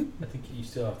leaving. I think you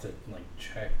still have to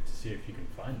check to see if you can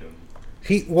find him.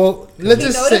 Let's he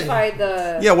just say. notified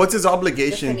the. Yeah, what's his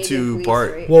obligation the to Canadian police,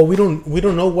 Bart? right? Well, we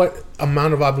don't know what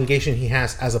amount of obligation he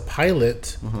has as a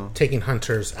pilot taking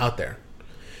hunters out there.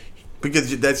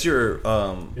 Because that's your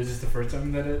Is this the first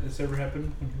time that it's ever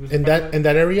happened? When he was In a pilot?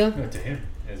 that area, No, to him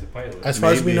as a pilot. as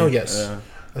far as we Maybe, know, yes.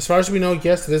 As far as we know,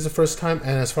 yes, it is the first time,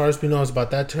 and as far as we know, is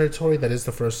about that territory. That is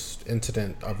the first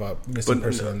incident of a missing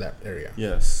person in that area.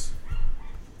 Yes.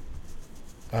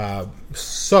 But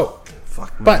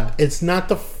it's not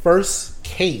the first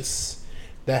case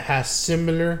that has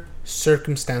similar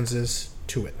circumstances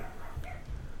to it.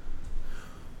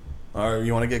 All right,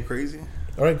 you want to get crazy?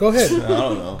 All right, go ahead. I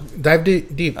don't know. Dive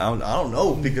deep. I don't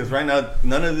know, because right now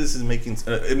none of this is making.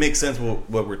 It makes sense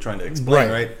what we're trying to explain,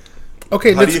 right?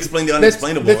 Okay, how do you explain the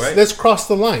unexplainable, right? Let's cross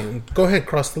the line. Go ahead,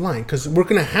 cross the line, because we're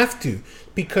gonna have to,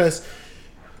 because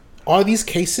all these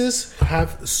cases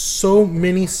have so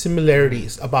many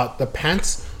similarities about the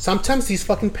pants. Sometimes these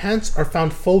fucking pants are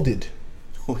found folded.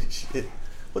 Holy shit!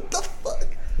 What the fuck?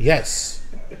 Yes.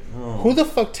 Oh. Who the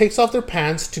fuck takes off their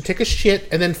pants to take a shit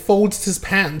and then folds his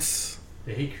pants?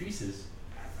 They hate creases.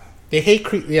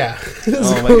 Yeah.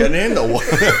 Oh my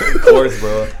god, of course,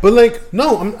 bro. But like,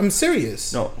 no, I'm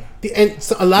serious. No.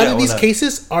 A lot of these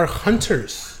cases are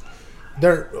hunters.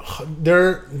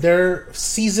 They're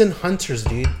seasoned hunters,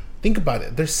 dude. Think about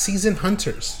it. They're seasoned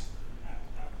hunters.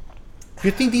 You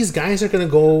think these guys are gonna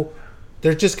go?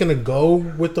 They're just gonna go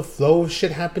with the flow of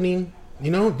shit happening?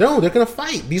 You know? No, they're gonna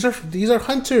fight. These are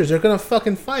hunters. They're gonna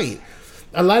fucking fight.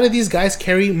 A lot of these guys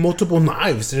carry multiple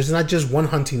knives. There's not just one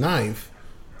hunting knife.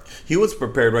 He was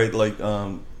prepared, right? Like,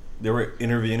 they were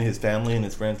interviewing his family and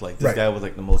his friends. Like, this guy was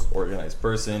like the most organized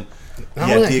person. He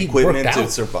had the equipment to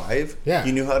survive. Yeah.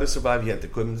 He knew how to survive. He had the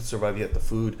equipment to survive. He had the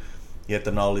food. He had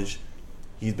the knowledge.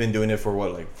 He's been doing it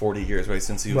for 40 years, right?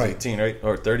 Since he was 18, right?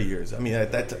 Or 30 years. I mean,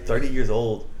 at that 30 years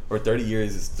old, or 30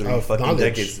 years is 3 fucking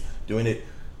decades. Doing it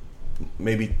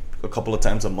maybe a couple of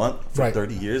times a month for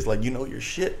 30 years. Like, you know your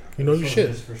shit. You know your shit.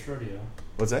 His first rodeo.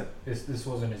 What's that? This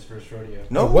wasn't his first rodeo.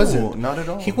 No, it wasn't. Not at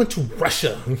all. He went to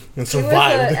Russia and survived. He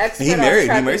was an expert he married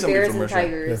on somebody bears from and Russia.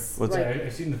 tigers. What's like,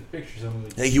 I've seen the pictures.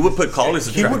 Hey, he would put collars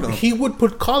to track them. He would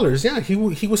put collars. Yeah, he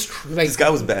was like, this guy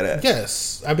was badass.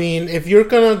 Yes, I mean, if you're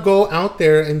gonna go out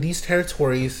there in these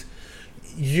territories,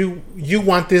 you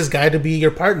want this guy to be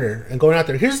your partner and going out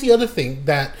there. Here's the other thing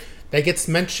that gets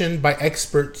mentioned by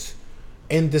experts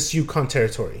in this Yukon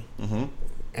territory,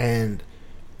 and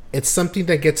it's something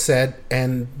that gets said,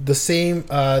 and the same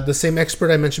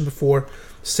expert I mentioned before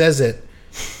says it.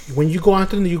 When you go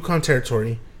out there in the Yukon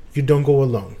territory, you don't go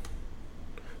alone.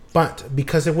 But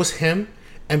because it was him,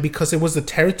 and because it was the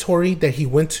territory that he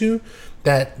went to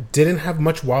that didn't have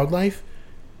much wildlife,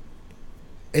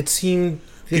 it seemed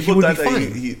people he would thought be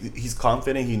that fine. He's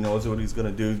confident. He knows what he's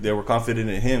gonna do. They were confident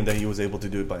in him that he was able to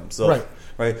do it by himself.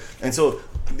 Right. And so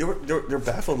they're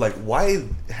baffled. Like, why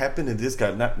happened to this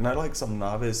guy? Not like some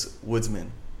novice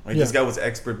woodsman. Like, this guy was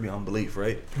expert beyond belief.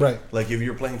 Right. Like, if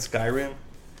you're playing Skyrim,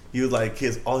 he was like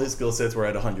all his skill sets were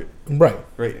at 100.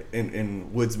 Right.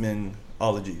 In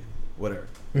woodsmanology, whatever.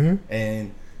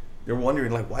 And they're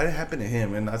wondering, like, why did it happen to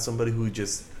him and not somebody who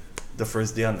just the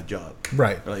first day on the job.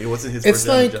 Right. Like, it wasn't his first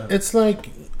day on the job. It's like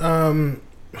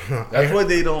that's why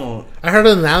they don't. I heard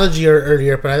an analogy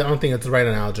earlier, but I don't think it's the right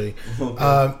analogy.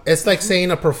 It's like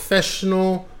saying a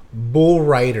professional bull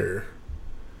rider,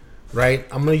 right?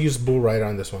 I'm going to use bull rider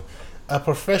on this one. A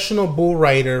professional bull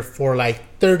rider for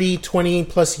like 30, 20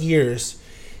 plus years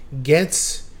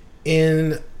gets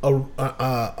in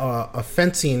a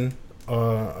fencing,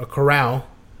 a corral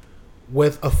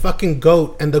with a fucking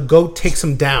goat, and the goat takes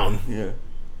him down. Yeah.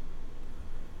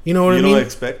 You know what I mean? You don't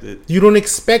expect it. You don't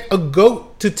expect a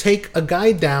goat to take a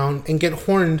guy down and get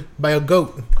horned by a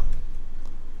goat.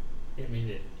 I mean,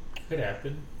 it could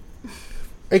happen.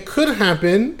 It could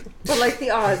happen. But like the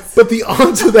odds. But the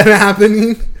odds of that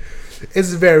happening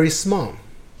is very small.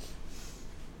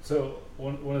 So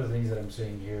one of the things that I'm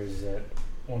saying here is that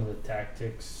one of the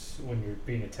tactics when you're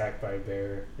being attacked by a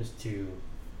bear is to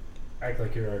act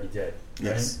like you're already dead.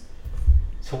 Yes. Right?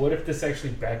 So what if this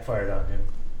actually backfired on him?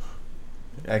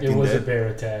 It was a bear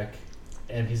attack,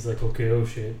 and he's like, okay, oh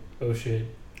shit,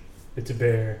 it's a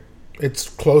bear. It's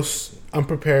close,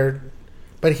 unprepared,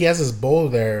 but he has his bow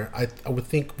there. I would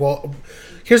think. Well,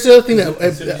 here's the other thing that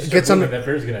gets on. That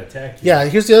bear's gonna attack you. Yeah,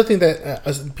 here's the other thing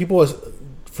that people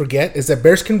forget is that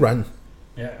bears can run.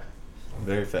 Yeah,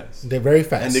 very fast. They're very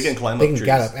fast, and they can climb. They can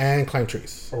get up and climb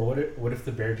trees. Or what if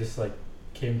the bear just like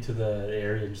came to the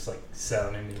area and just like sat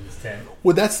on him in his tent?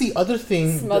 Well, that's the other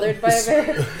thing. Smothered by a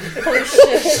bear. Holy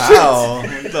shit! How?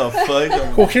 What the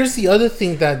fuck? Well, here's the other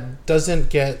thing that doesn't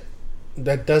get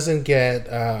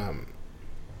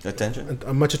attention,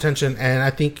 much attention, and I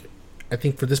think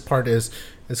for this part is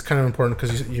kind of important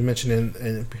because you mentioned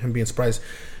in him being surprised.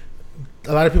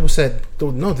 A lot of people said,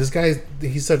 no, this guy,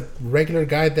 he's a regular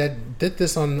guy that did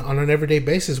this on an everyday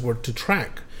basis to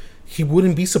track. He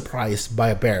wouldn't be surprised by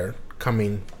a bear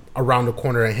coming around the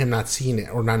corner and him not seeing it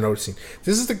or not noticing.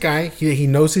 This is the guy, he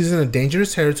knows he's in a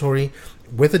dangerous territory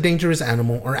with a dangerous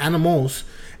animal or animals,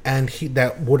 and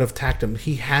that would have attacked him.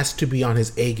 He has to be on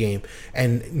his A game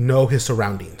and know his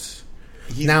surroundings.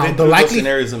 He's now, been through those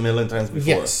scenarios a million times before.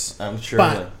 Yes. I'm sure.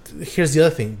 But here's the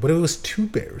other thing. But it was 2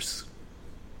 bears.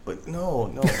 But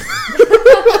no.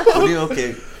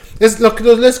 Okay. Let's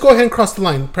go ahead and cross the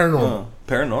line. Paranormal.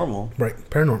 Paranormal. Right.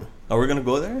 Paranormal. Are we going to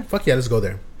go there? Fuck yeah, let's go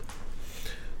there.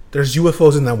 There's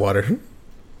UFOs in that water.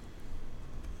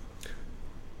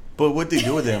 But what'd they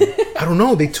do with him? I don't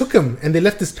know. They took him and they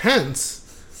left his pants.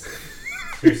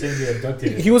 You're saying they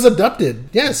abducted him? He was abducted,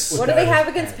 yes. What do they have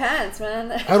against pants,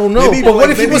 man? I don't know. Maybe, but what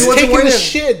if he was taking the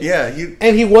shit? Yeah.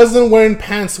 And he wasn't wearing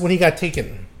pants when he got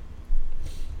taken?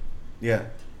 Yeah.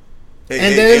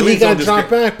 And then he got dropped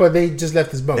back, but they just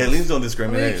left his bones. Aliens don't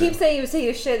discriminate. I mean, you keep saying he was taking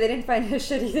his shit. They didn't find his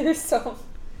shit either, so...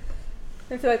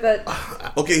 I feel like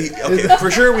that... Okay, for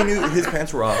sure we knew his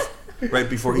pants were off right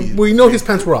before he... We know his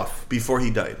pants were off. Before he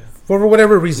died. For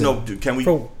whatever reason. No, dude, can we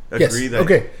agree that...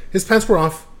 Okay, his pants were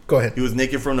off. Go ahead. He was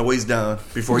naked from the waist down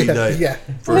before he died. Yeah.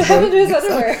 What happened to his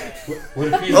underwear?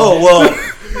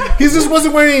 He just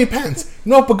wasn't wearing any pants.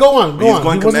 No, but go on. He's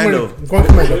going commando.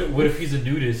 What if he's a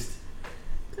nudist?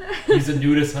 He's a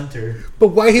nudist hunter. But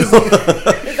why is he...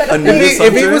 a nudist hunter?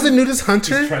 If he was a nudist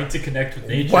hunter... He's trying to connect with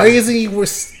nature. Why isn't he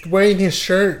wearing his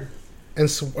shirt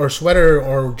or sweater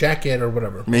or jacket or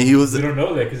whatever? Man, he was... We don't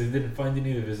know that because they didn't find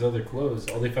any of his other clothes.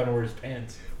 All they found were his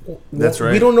pants. That's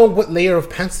right. We don't know what layer of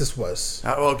pants this was.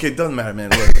 Okay, it doesn't matter, man.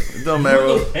 Look, it doesn't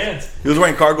matter. Pants. He was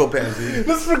wearing cargo pants, dude.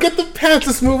 Let's forget the pants.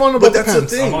 Let's move on about the pants. But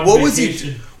that's the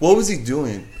thing. What was he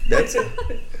doing? That's...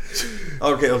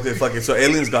 Okay, fuck it. So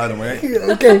aliens got him, right?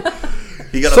 Okay.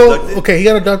 He got abducted? Okay, he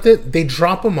got abducted. They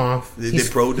drop him off. They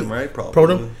probed him, right? Probably.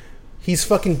 Probed him. He's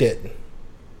fucking dead.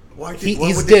 Why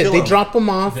he's dead. They drop him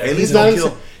off.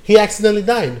 He accidentally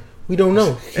died. We don't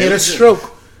know. He had a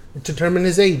stroke. Determine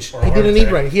his age. He didn't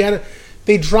eat right.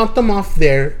 They dropped him off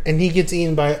there, and he gets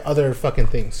eaten by other fucking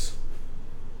things.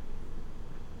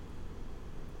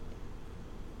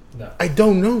 No. I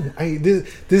don't know.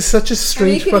 This is such a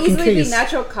strange fucking case. It could easily be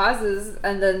natural causes,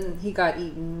 and then he got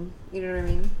eaten. You know what I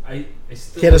mean? I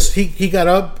still... He got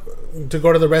up to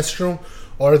go to the restroom,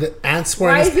 or the ants were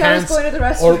in his pants. Why is he always going to the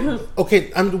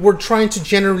restroom? We're trying to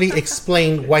generally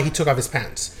explain why he took off his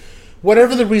pants.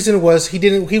 Whatever the reason was, he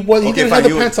didn't have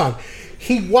the pants on.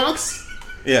 He walks,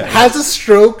 has a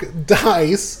stroke,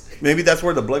 dies. Maybe that's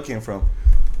where the blood came from.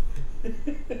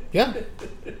 Yeah.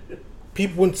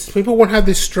 When people won't have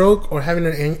this stroke or having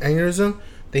an aneurysm,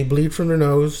 they bleed from their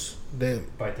nose. They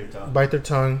bite their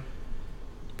tongue.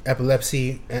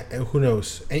 Epilepsy, and who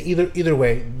knows? And either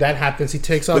way, that happens. He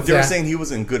takes off. But they were saying he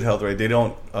was in good health, right? They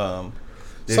don't.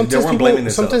 They weren't blaming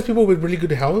themselves. Sometimes people with really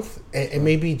good health, it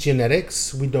may be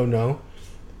genetics. We don't know,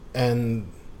 and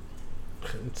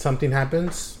something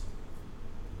happens.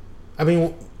 I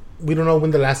mean, we don't know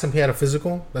when the last time he had a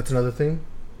physical. That's another thing.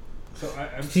 So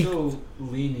I'm still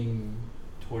leaning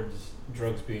towards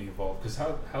drugs being involved, because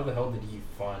how the hell did he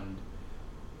fund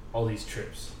all these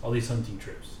trips, all these hunting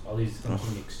trips, all these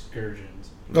hunting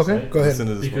excursions? Okay, right? go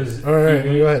ahead. Because all right,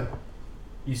 go ahead.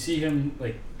 You see him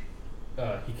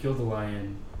he killed a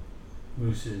lion,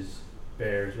 mooses,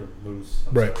 bears, or moose.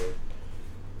 I'm sorry.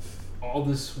 All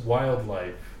this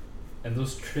wildlife, and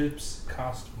those trips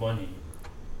cost money.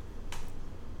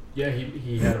 Yeah,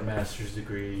 he had a master's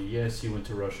degree. Yes, he went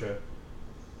to Russia,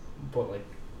 but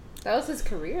that was his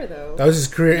career, though. That was his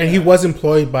career, and he was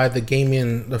employed by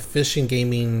the Fish and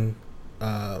Gaming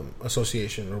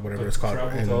Association, or whatever it's called,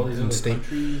 in state.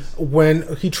 Countries?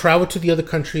 When he traveled to the other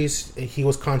countries, he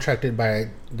was contracted by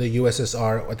the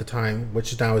USSR at the time,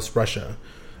 which now is Russia.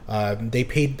 They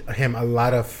paid him a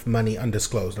lot of money,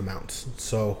 undisclosed amounts.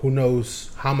 So who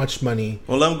knows how much money?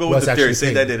 Well, let him go with the theory.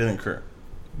 Say that didn't occur.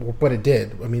 But it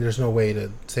did. I mean, there's no way to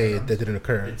say that didn't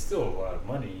occur. It's still a lot of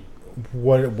money.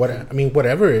 I mean,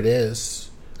 whatever it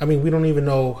is. I mean, we don't even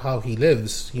know how he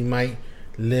lives. He might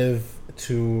live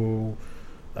to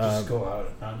just go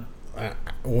out.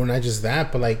 Well, not just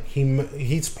that, but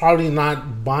he's probably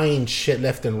not buying shit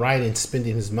left and right and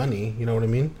spending his money. You know what I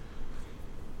mean?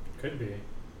 Could be.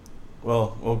 Well,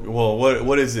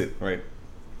 what is it? Right?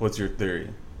 What's your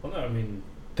theory? Well, no, I mean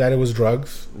that it was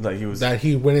drugs. That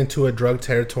he went into a drug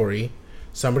territory.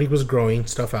 Somebody was growing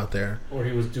stuff out there, or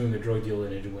he was doing a drug deal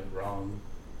and it went wrong.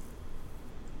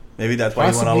 Maybe that's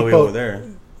why he went all the way over there.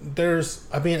 As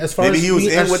far maybe as he was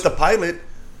in with the pilot.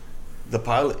 The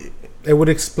pilot. It would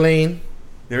explain.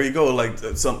 There you go.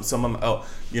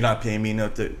 You're not paying me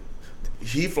enough to.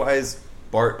 He flies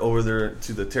Bart over there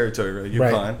to the territory, right?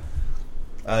 Yukon.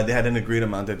 They had an agreed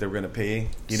amount that they were going to pay.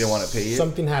 He didn't want to pay it.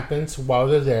 Something happens while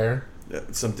they're there.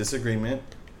 Some disagreement.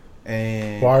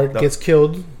 And Bart gets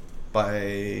killed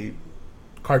by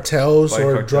cartels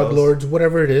or drug lords,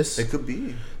 whatever it is. It could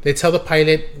be. They tell the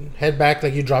pilot, head back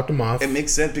like you dropped him off. It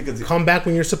makes sense because... Come back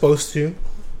when you're supposed to.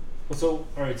 So,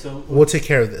 all right, so... We'll take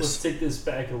care of this. Let's take this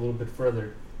back a little bit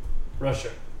further. Russia,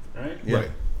 right? Yeah.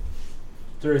 Right.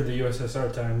 During the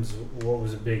USSR times, what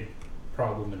was a big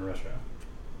problem in Russia?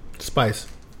 Spies.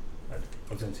 I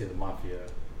was going to say the mafia.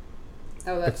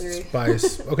 Oh, that's theory.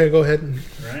 Spies. Okay, go ahead.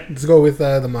 Right? Let's go with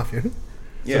the mafia.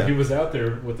 Yeah. So he was out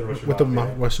there with the Russian mafia. With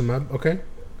the Russian mob, okay.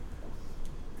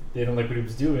 They don't like what he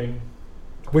was doing.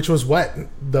 Which was what,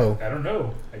 though? I don't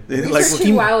know.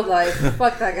 Researching wildlife.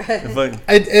 Fuck that guy.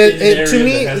 To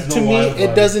me,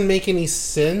 it doesn't make any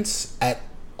sense at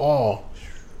all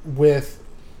with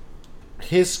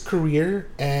his career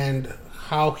and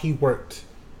how he worked.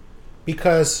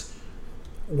 Because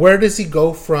where does he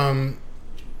go from?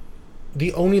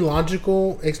 The only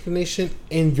logical explanation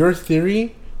in your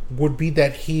theory would be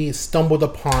that he stumbled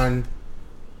upon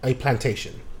a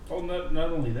plantation. Oh,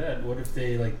 not only that. What if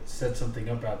they set something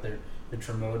up out there? It's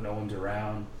remote, no one's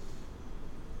around.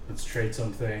 Let's trade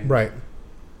something. Right.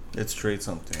 Let's trade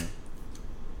something.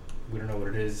 We don't know what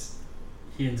it is.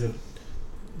 He ends up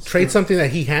trade something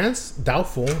that he has.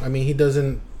 Doubtful. I mean, he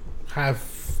doesn't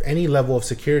have any level of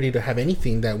security to have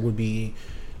anything that would be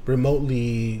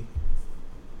remotely.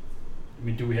 I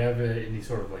mean, do we have any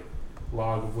sort of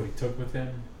log of what he took with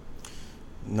him?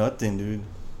 Nothing, dude.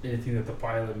 Anything that the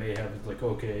pilot may have,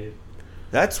 okay.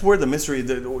 That's where the mystery.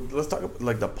 Let's talk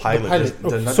about the pilot.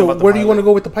 So where do you want to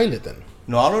go with the pilot then?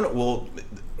 No, I don't know. Well,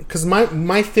 because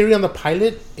my theory on the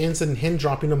pilot ends in him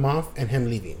dropping him off and him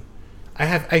leaving.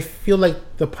 I feel like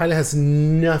the pilot has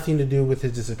nothing to do with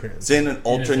his disappearance. It's in an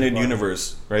alternate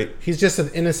universe, right? He's just an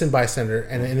innocent bystander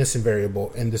and an innocent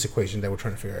variable in this equation that we're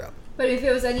trying to figure out. But if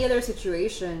it was any other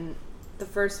situation, the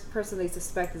first person they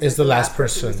suspect is the last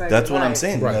person. That's what I'm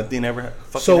saying. Right. Nothing ever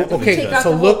fucking so happened. Okay,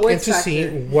 so look and to see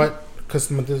what. Because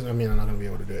I'm not going to be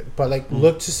able to do it, but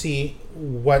look to see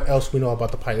what else we know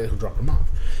about the pilot who dropped him off.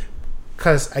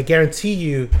 Because I guarantee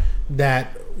you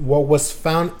that what was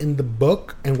found in the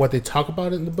book and what they talk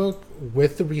about in the book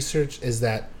with the research is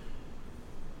that,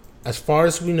 as far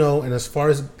as we know, and as far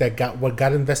as what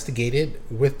got investigated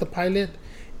with the pilot,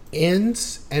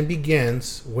 ends and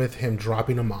begins with him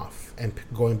dropping him off and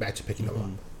going back to picking him up.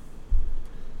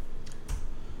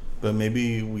 But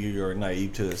maybe we are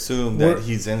naive to assume that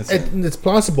he's innocent. It's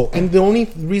plausible, and the only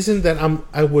reason that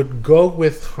I would go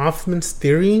with Hoffman's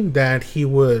theory that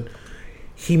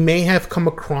he may have come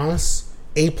across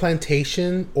a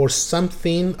plantation or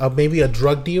something of maybe a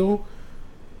drug deal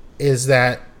is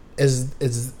that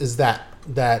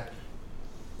the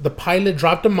pilot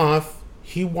dropped him off.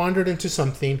 He wandered into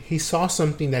something. He saw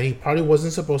something that he probably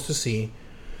wasn't supposed to see.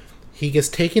 He gets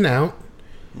taken out.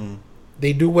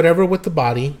 They do whatever with the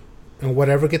body. And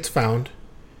whatever gets found,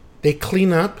 they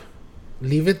clean up,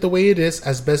 leave it the way it is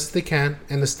as best as they can,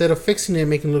 and instead of fixing it and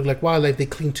making it look like wildlife, they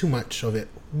clean too much of it.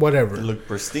 Whatever. It looked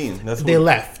pristine. They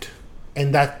left,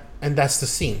 and that's the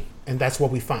scene, and that's what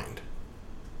we find.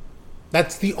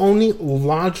 That's the only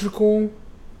logical,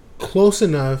 close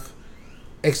enough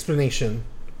explanation,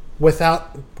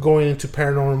 without going into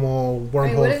paranormal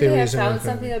wormhole theories. They have found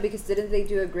something though? Because didn't they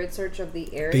do a grid search of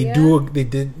the area? They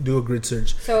did do a grid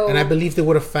search, and I believe they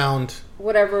would have found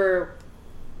whatever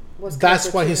was.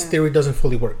 That's why his theory doesn't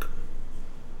fully work.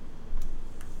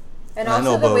 And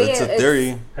also the way it's a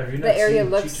theory. Have you not seen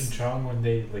Cheech and Chong when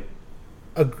they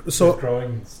they're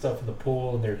growing stuff in the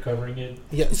pool and they're covering it?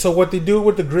 Yeah. So what they do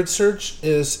with the grid search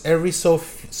is every so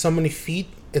many feet,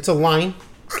 it's a line,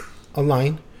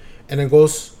 and it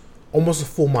goes almost a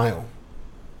full mile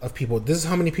of people. This is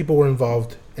how many people were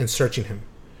involved in searching him.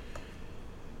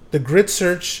 The grid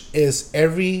search is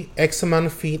every X amount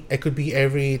of feet. It could be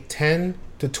every 10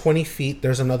 to 20 feet.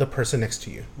 There's another person next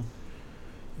to you.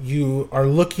 You are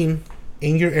looking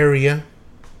in your area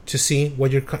to see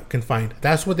what you can find.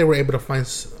 That's what they were able to find.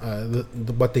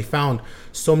 What they found.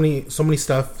 So many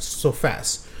stuff so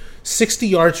fast. 60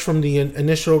 yards from the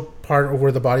initial part of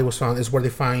where the body was found is where they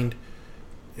find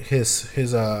his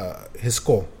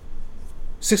skull.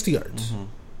 60 yards.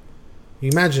 You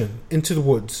imagine, into the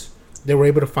woods, they were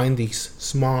able to find these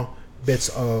small bits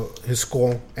of his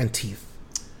skull and teeth.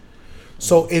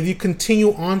 So if you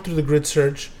continue on through the grid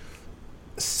search,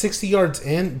 60 yards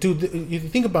in, dude, you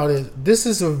think about it, this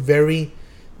is a very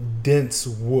dense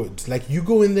woods. Like, you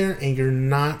go in there and you're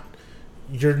not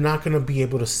going to be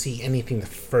able to see anything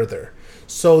further.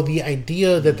 So the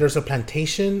idea that there's a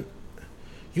plantation,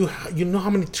 you know how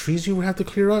many trees you would have to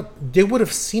clear up? They would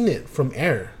have seen it from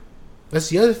air. That's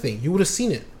the other thing. You would have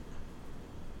seen it.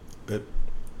 But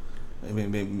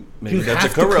maybe that's a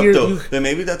cover up, though. Then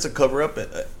maybe that's a cover up.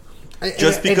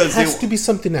 Just because it has to be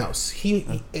something else.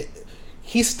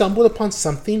 He stumbled upon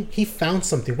something. He found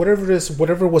something. Whatever it is,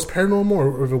 whatever was paranormal,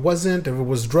 or if it wasn't, if it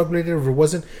was drug related, or if it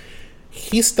wasn't,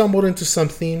 he stumbled into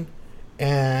something,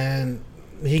 and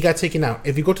he got taken out.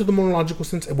 If you go to the more logical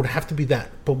sense, it would have to be that.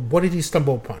 But what did he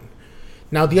stumble upon?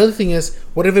 Now, the other thing is,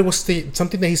 what if it was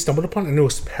something that he stumbled upon and it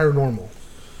was paranormal?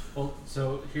 Well,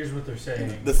 so here's what they're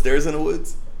saying. The stairs in the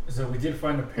woods? So we did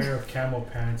find a pair of camel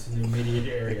pants in the immediate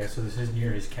area, so this is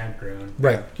near his campground.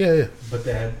 Right, yeah. But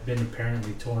they had been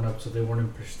apparently torn up, so they weren't in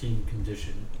pristine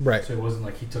condition. Right. So it wasn't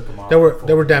like he took them off.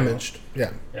 They were damaged,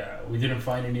 yeah. Yeah, we didn't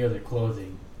find any other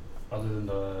clothing other than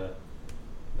the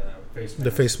face mask.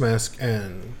 The face mask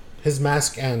and his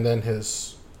mask and then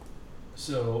his...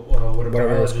 So what a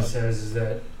biologist says is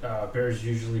that bears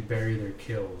usually bury their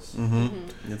kills.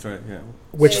 Mm-hmm. That's right. Yeah.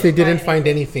 Which they didn't find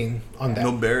anything on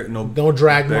that. No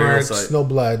drag marks, site. No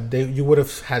blood. You would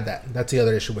have had that. That's the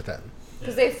other issue with that.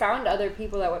 Because they found other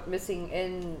people that went missing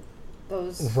in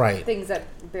those things that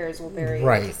bears will bury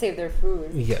to save their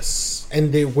food. Yes,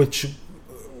 and the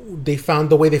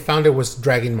way they found it was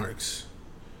dragging marks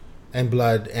and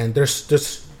blood, and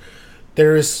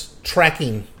there is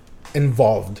tracking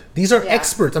involved. These are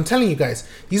experts. I'm telling you guys,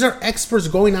 these are experts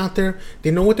going out there.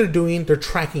 They know what they're doing. They're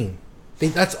tracking.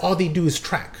 That's all they do is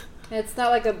track. It's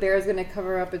not like a bear is going to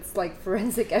cover up. It's like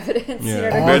forensic evidence. Yeah. You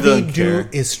know all they do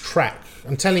is track.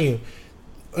 I'm telling you.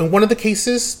 In one of the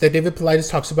cases that David Paulides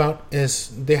talks about is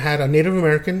they had a Native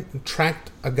American tracked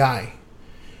a guy.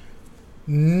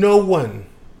 No one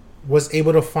was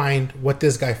able to find what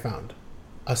this guy found.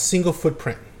 A single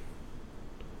footprint.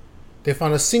 They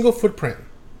found a single footprint.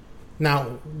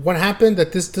 Now, what happened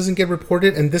that this doesn't get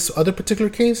reported in this other particular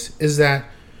case is that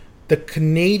the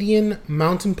Canadian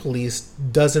Mountain Police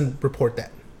doesn't report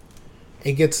that.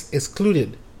 It gets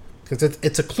excluded because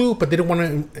it's a clue, but they don't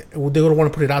want to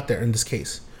put it out there in this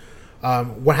case.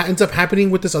 What ends up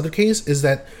happening with this other case is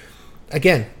that,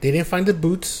 again, they didn't find the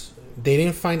boots. They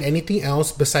didn't find anything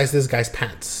else besides this guy's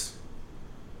pants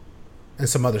and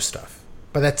some other stuff.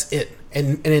 But that's it.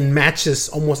 And it matches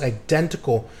almost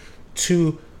identical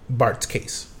to Bart's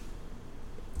case.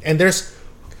 And there's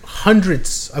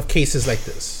hundreds of cases like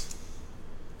this.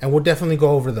 And we'll definitely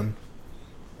go over them.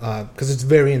 Because it's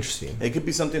very interesting. It could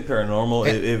be something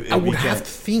paranormal. I would have to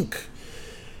think.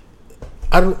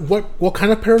 I don't what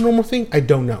kind of paranormal thing? I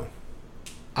don't know.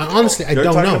 I don't know. They're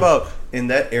talking about in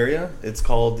that area. It's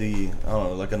called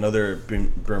like another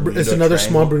Bermuda. It's another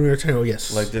small Bermuda Triangle.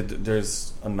 Yes. Like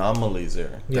there's anomalies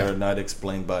there that are not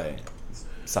explained by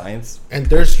science. And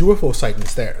there's UFO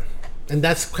sightings there. And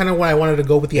that's kind of why I wanted to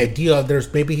go with the idea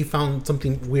of maybe he found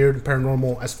something weird and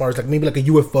paranormal as far as maybe a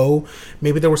UFO.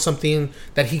 Maybe there was something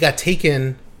that he got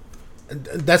taken.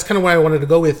 That's kind of why I wanted to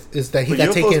go with is that he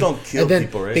got taken. UFOs don't kill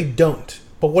people, right? They don't.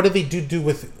 But what do they do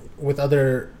with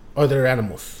other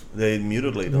animals? They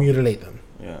mutilate them.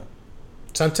 Yeah.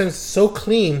 Sometimes it's so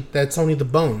clean that it's only the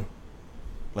bone.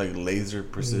 Like laser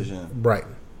precision. Right.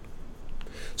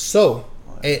 So,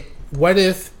 what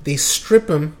if they strip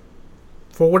him?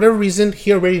 For whatever reason,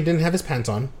 he already didn't have his pants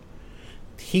on.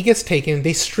 He gets taken.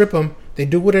 They strip him. They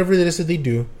do whatever it is that they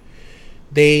do.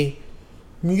 They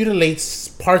mutilate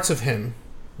parts of him,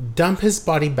 dump his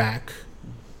body back.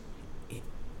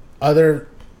 Other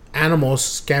animals,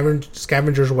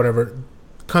 scavengers or whatever,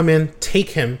 come in,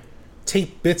 take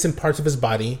bits and parts of his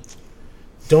body.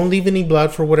 Don't leave any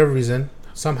blood for whatever reason,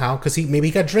 somehow, because maybe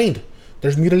he got drained.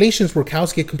 There's mutilations where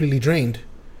cows get completely drained,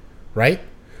 right?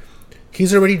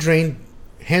 He's already drained.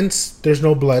 Hence, there's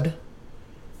no blood.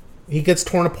 He gets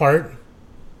torn apart,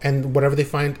 and whatever they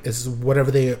find is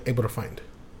whatever they're able to find.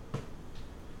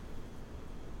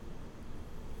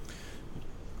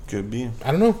 Could be.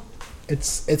 I don't know.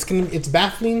 It's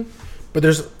baffling, but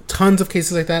there's tons of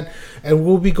cases like that, and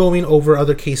we'll be going over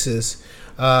other cases.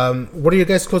 What are your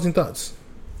guys' closing thoughts?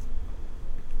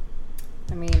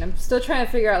 I mean, I'm still trying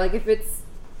to figure out if it's.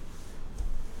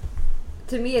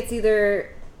 To me, it's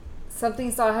either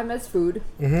something saw him as food,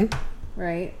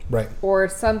 right? Right. Or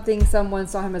someone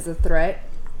saw him as a threat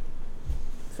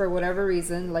for whatever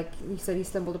reason. Like you said, he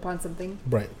stumbled upon something.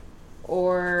 Right.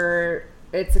 Or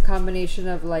it's a combination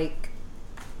of an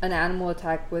animal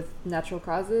attack with natural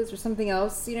causes or something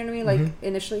else. You know what I mean?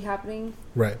 Initially happening.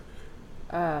 Right.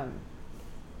 I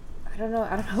don't know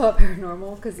about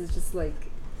paranormal because it's just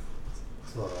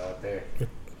it's a lot out there.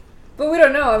 But we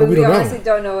don't know. I mean, we honestly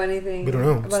don't know anything we don't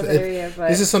know. about the area. But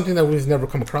this is something that we've never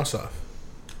come across of.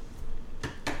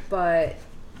 But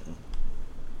it's a lot out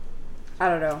I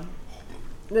don't know.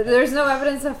 There's no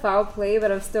evidence of foul play,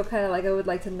 but I'm still kind of like, I would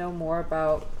like to know more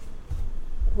about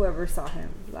whoever saw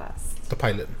him last. The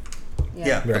pilot.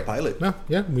 Yeah, the pilot. No,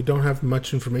 yeah, we don't have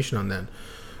much information on that.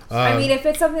 I mean, if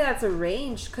it's something that's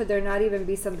arranged, could there not even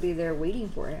be somebody there waiting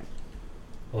for him?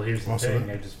 Well, here's the thing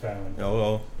I just found.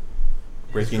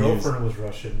 Breaking news. His girlfriend was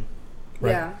Russian.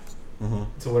 Right. Yeah. Mm-hmm.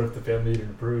 So what if the family didn't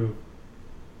approve?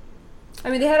 I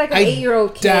mean, they had like an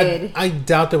 8-year-old kid. I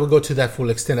doubt they would go to that full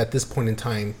extent at this point in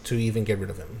time to even get rid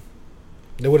of him.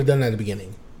 They would have done it at the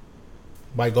beginning.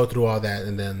 Why go through all that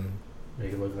and then...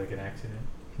 Make it look like an accident.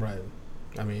 Right.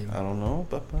 I mean... I don't know.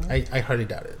 I hardly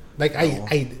doubt it. Like,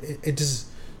 it just...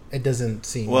 It doesn't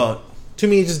seem... Well... To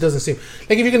me, it just doesn't seem...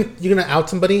 Like, if you're gonna out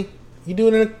somebody, you do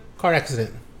it in a car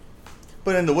accident.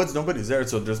 But in the woods, nobody's there,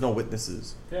 so there's no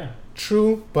witnesses. Yeah.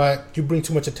 True, but you bring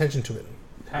too much attention to it.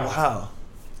 How?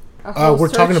 We're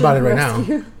talking about it right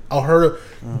now. I heard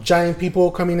giant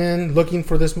people coming in looking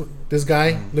for this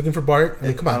guy, looking for Bart. I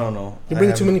mean, come on. I don't know. You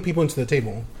bring too many people into the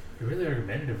table. You're really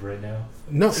argumentative right now.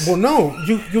 No,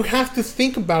 you have to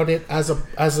think about it as a.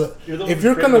 You're the if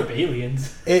you're gonna of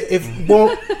aliens. You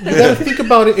gotta think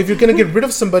about it. If you're gonna get rid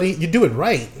of somebody, you do it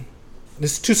right.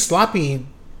 It's too sloppy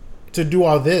to do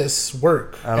all this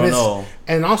work. I don't know.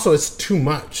 And also, it's too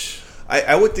much.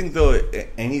 I would think though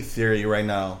any theory right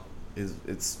now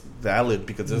it's valid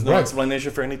because there's no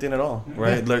explanation for anything at all,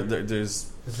 right? Yeah.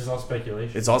 There's this is all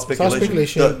speculation. It's all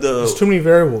speculation. There's too many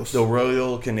variables. The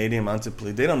Royal Canadian Mounted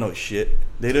Police, they don't know shit.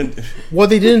 They didn't. Well,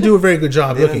 they didn't do a very good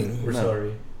job looking. We're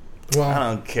sorry. Well,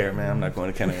 I don't care, man. I'm not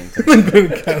going to Canada. I'm going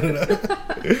to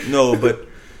Canada. No, but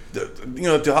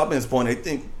to Hopman's point, I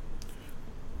think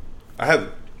I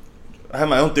have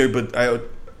my own theory, but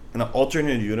in an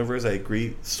alternate universe, I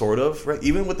agree, sort of, right?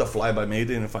 Even with the flyby, maybe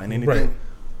they didn't find anything.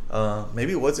 Right.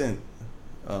 Maybe it wasn't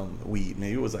weed.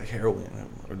 Maybe it was like heroin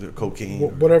or the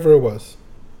cocaine. Whatever it was.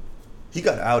 He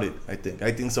got outed, I think.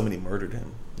 I think somebody murdered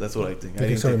him. That's what I think. I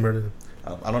think somebody murdered him.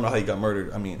 I don't know how he got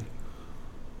murdered. I mean,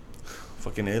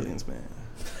 fucking aliens, man.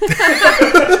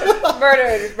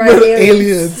 Murdered by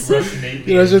aliens.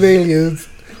 Russian aliens.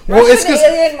 Well, it's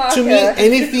because to me,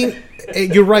 anything...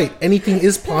 You're right. Anything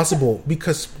is possible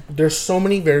because there's so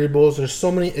many variables. There's so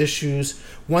many issues.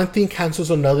 One thing cancels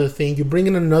another thing. You bring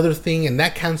in another thing, and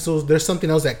that cancels. There's something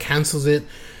else that cancels it.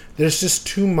 There's just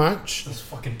too much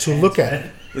to look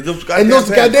at. Those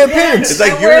goddamn pants. It's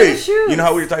like Yuri. You know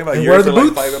how we were talking about Yuri for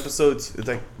like 5 episodes? It's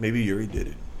like maybe Yuri did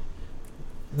it.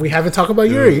 We haven't talked about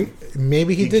Yuri.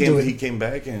 Maybe he did do it. He came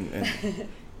back and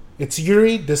it's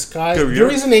Yuri disguised.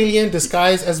 Yuri's an alien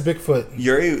disguised as Bigfoot.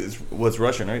 Yuri was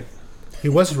Russian, right? He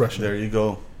was Russian. There you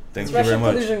go. Thank you very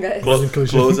much.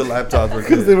 Close the laptop.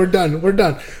 We're done. We're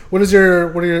done. What are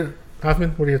your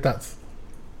Hoffman? What are your thoughts?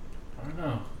 I don't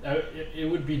know. It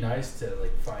would be nice to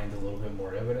like find a little bit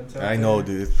more evidence. I know,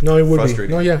 dude. No, it would be.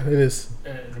 No, yeah, it is.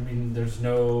 I mean, there's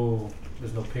no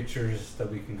pictures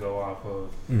that we can go off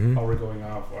of. Mm-hmm. All we're going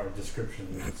off are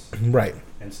descriptions, right?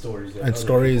 And stories.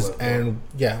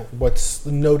 What's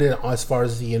noted as far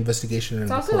as the investigation.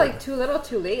 It's also like too little,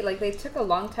 too late. Like they took a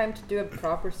long time to do a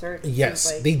proper search.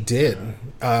 Yes, they did.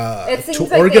 It seems to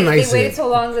like organize they waited so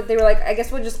long that they were like, I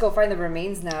guess we'll just go find the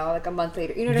remains now. Like a month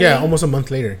later, you know what I mean? Yeah, almost a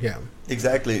month later. Yeah,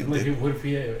 exactly. Like, what if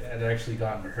he had actually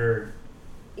gotten hurt?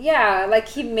 Yeah, like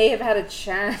he may have had a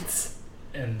chance.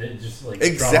 And it just like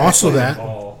also that.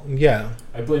 Yeah,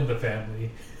 I blame the family.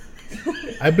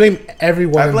 I blame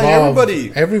everyone involved.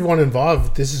 Everybody. Everyone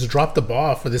involved. This is dropped the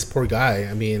ball for this poor guy.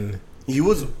 I mean, he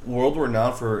was world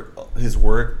renowned for his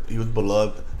work. He was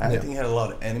beloved. I don't think he had a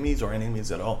lot of enemies or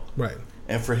enemies at all. Right.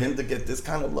 And for him to get this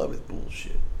kind of love is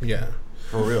bullshit. Yeah.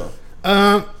 For real.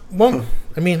 Well,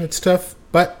 I mean, it's tough,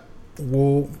 but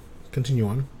we'll continue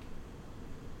on.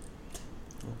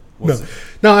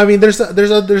 No. I mean, there's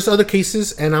other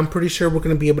cases, and I'm pretty sure we're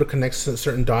going to be able to connect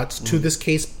certain dots to this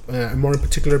case, more in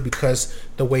particular because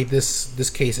the way this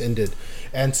case ended.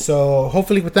 And so,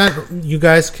 hopefully, with that, you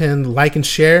guys can like and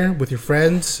share with your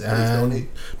friends.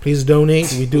 Please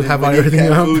donate. We do have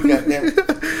everything up.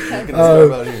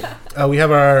 We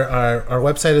have our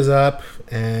website is up,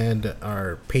 and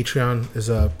our Patreon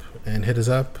is up. And hit us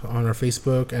up on our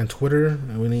Facebook and Twitter.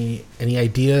 Any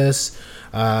ideas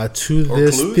to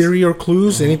this theory or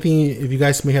clues? Anything if you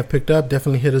guys may have picked up,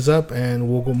 definitely hit us up, and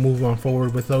we'll go move on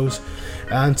forward with those.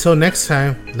 Until next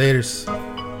time, laters.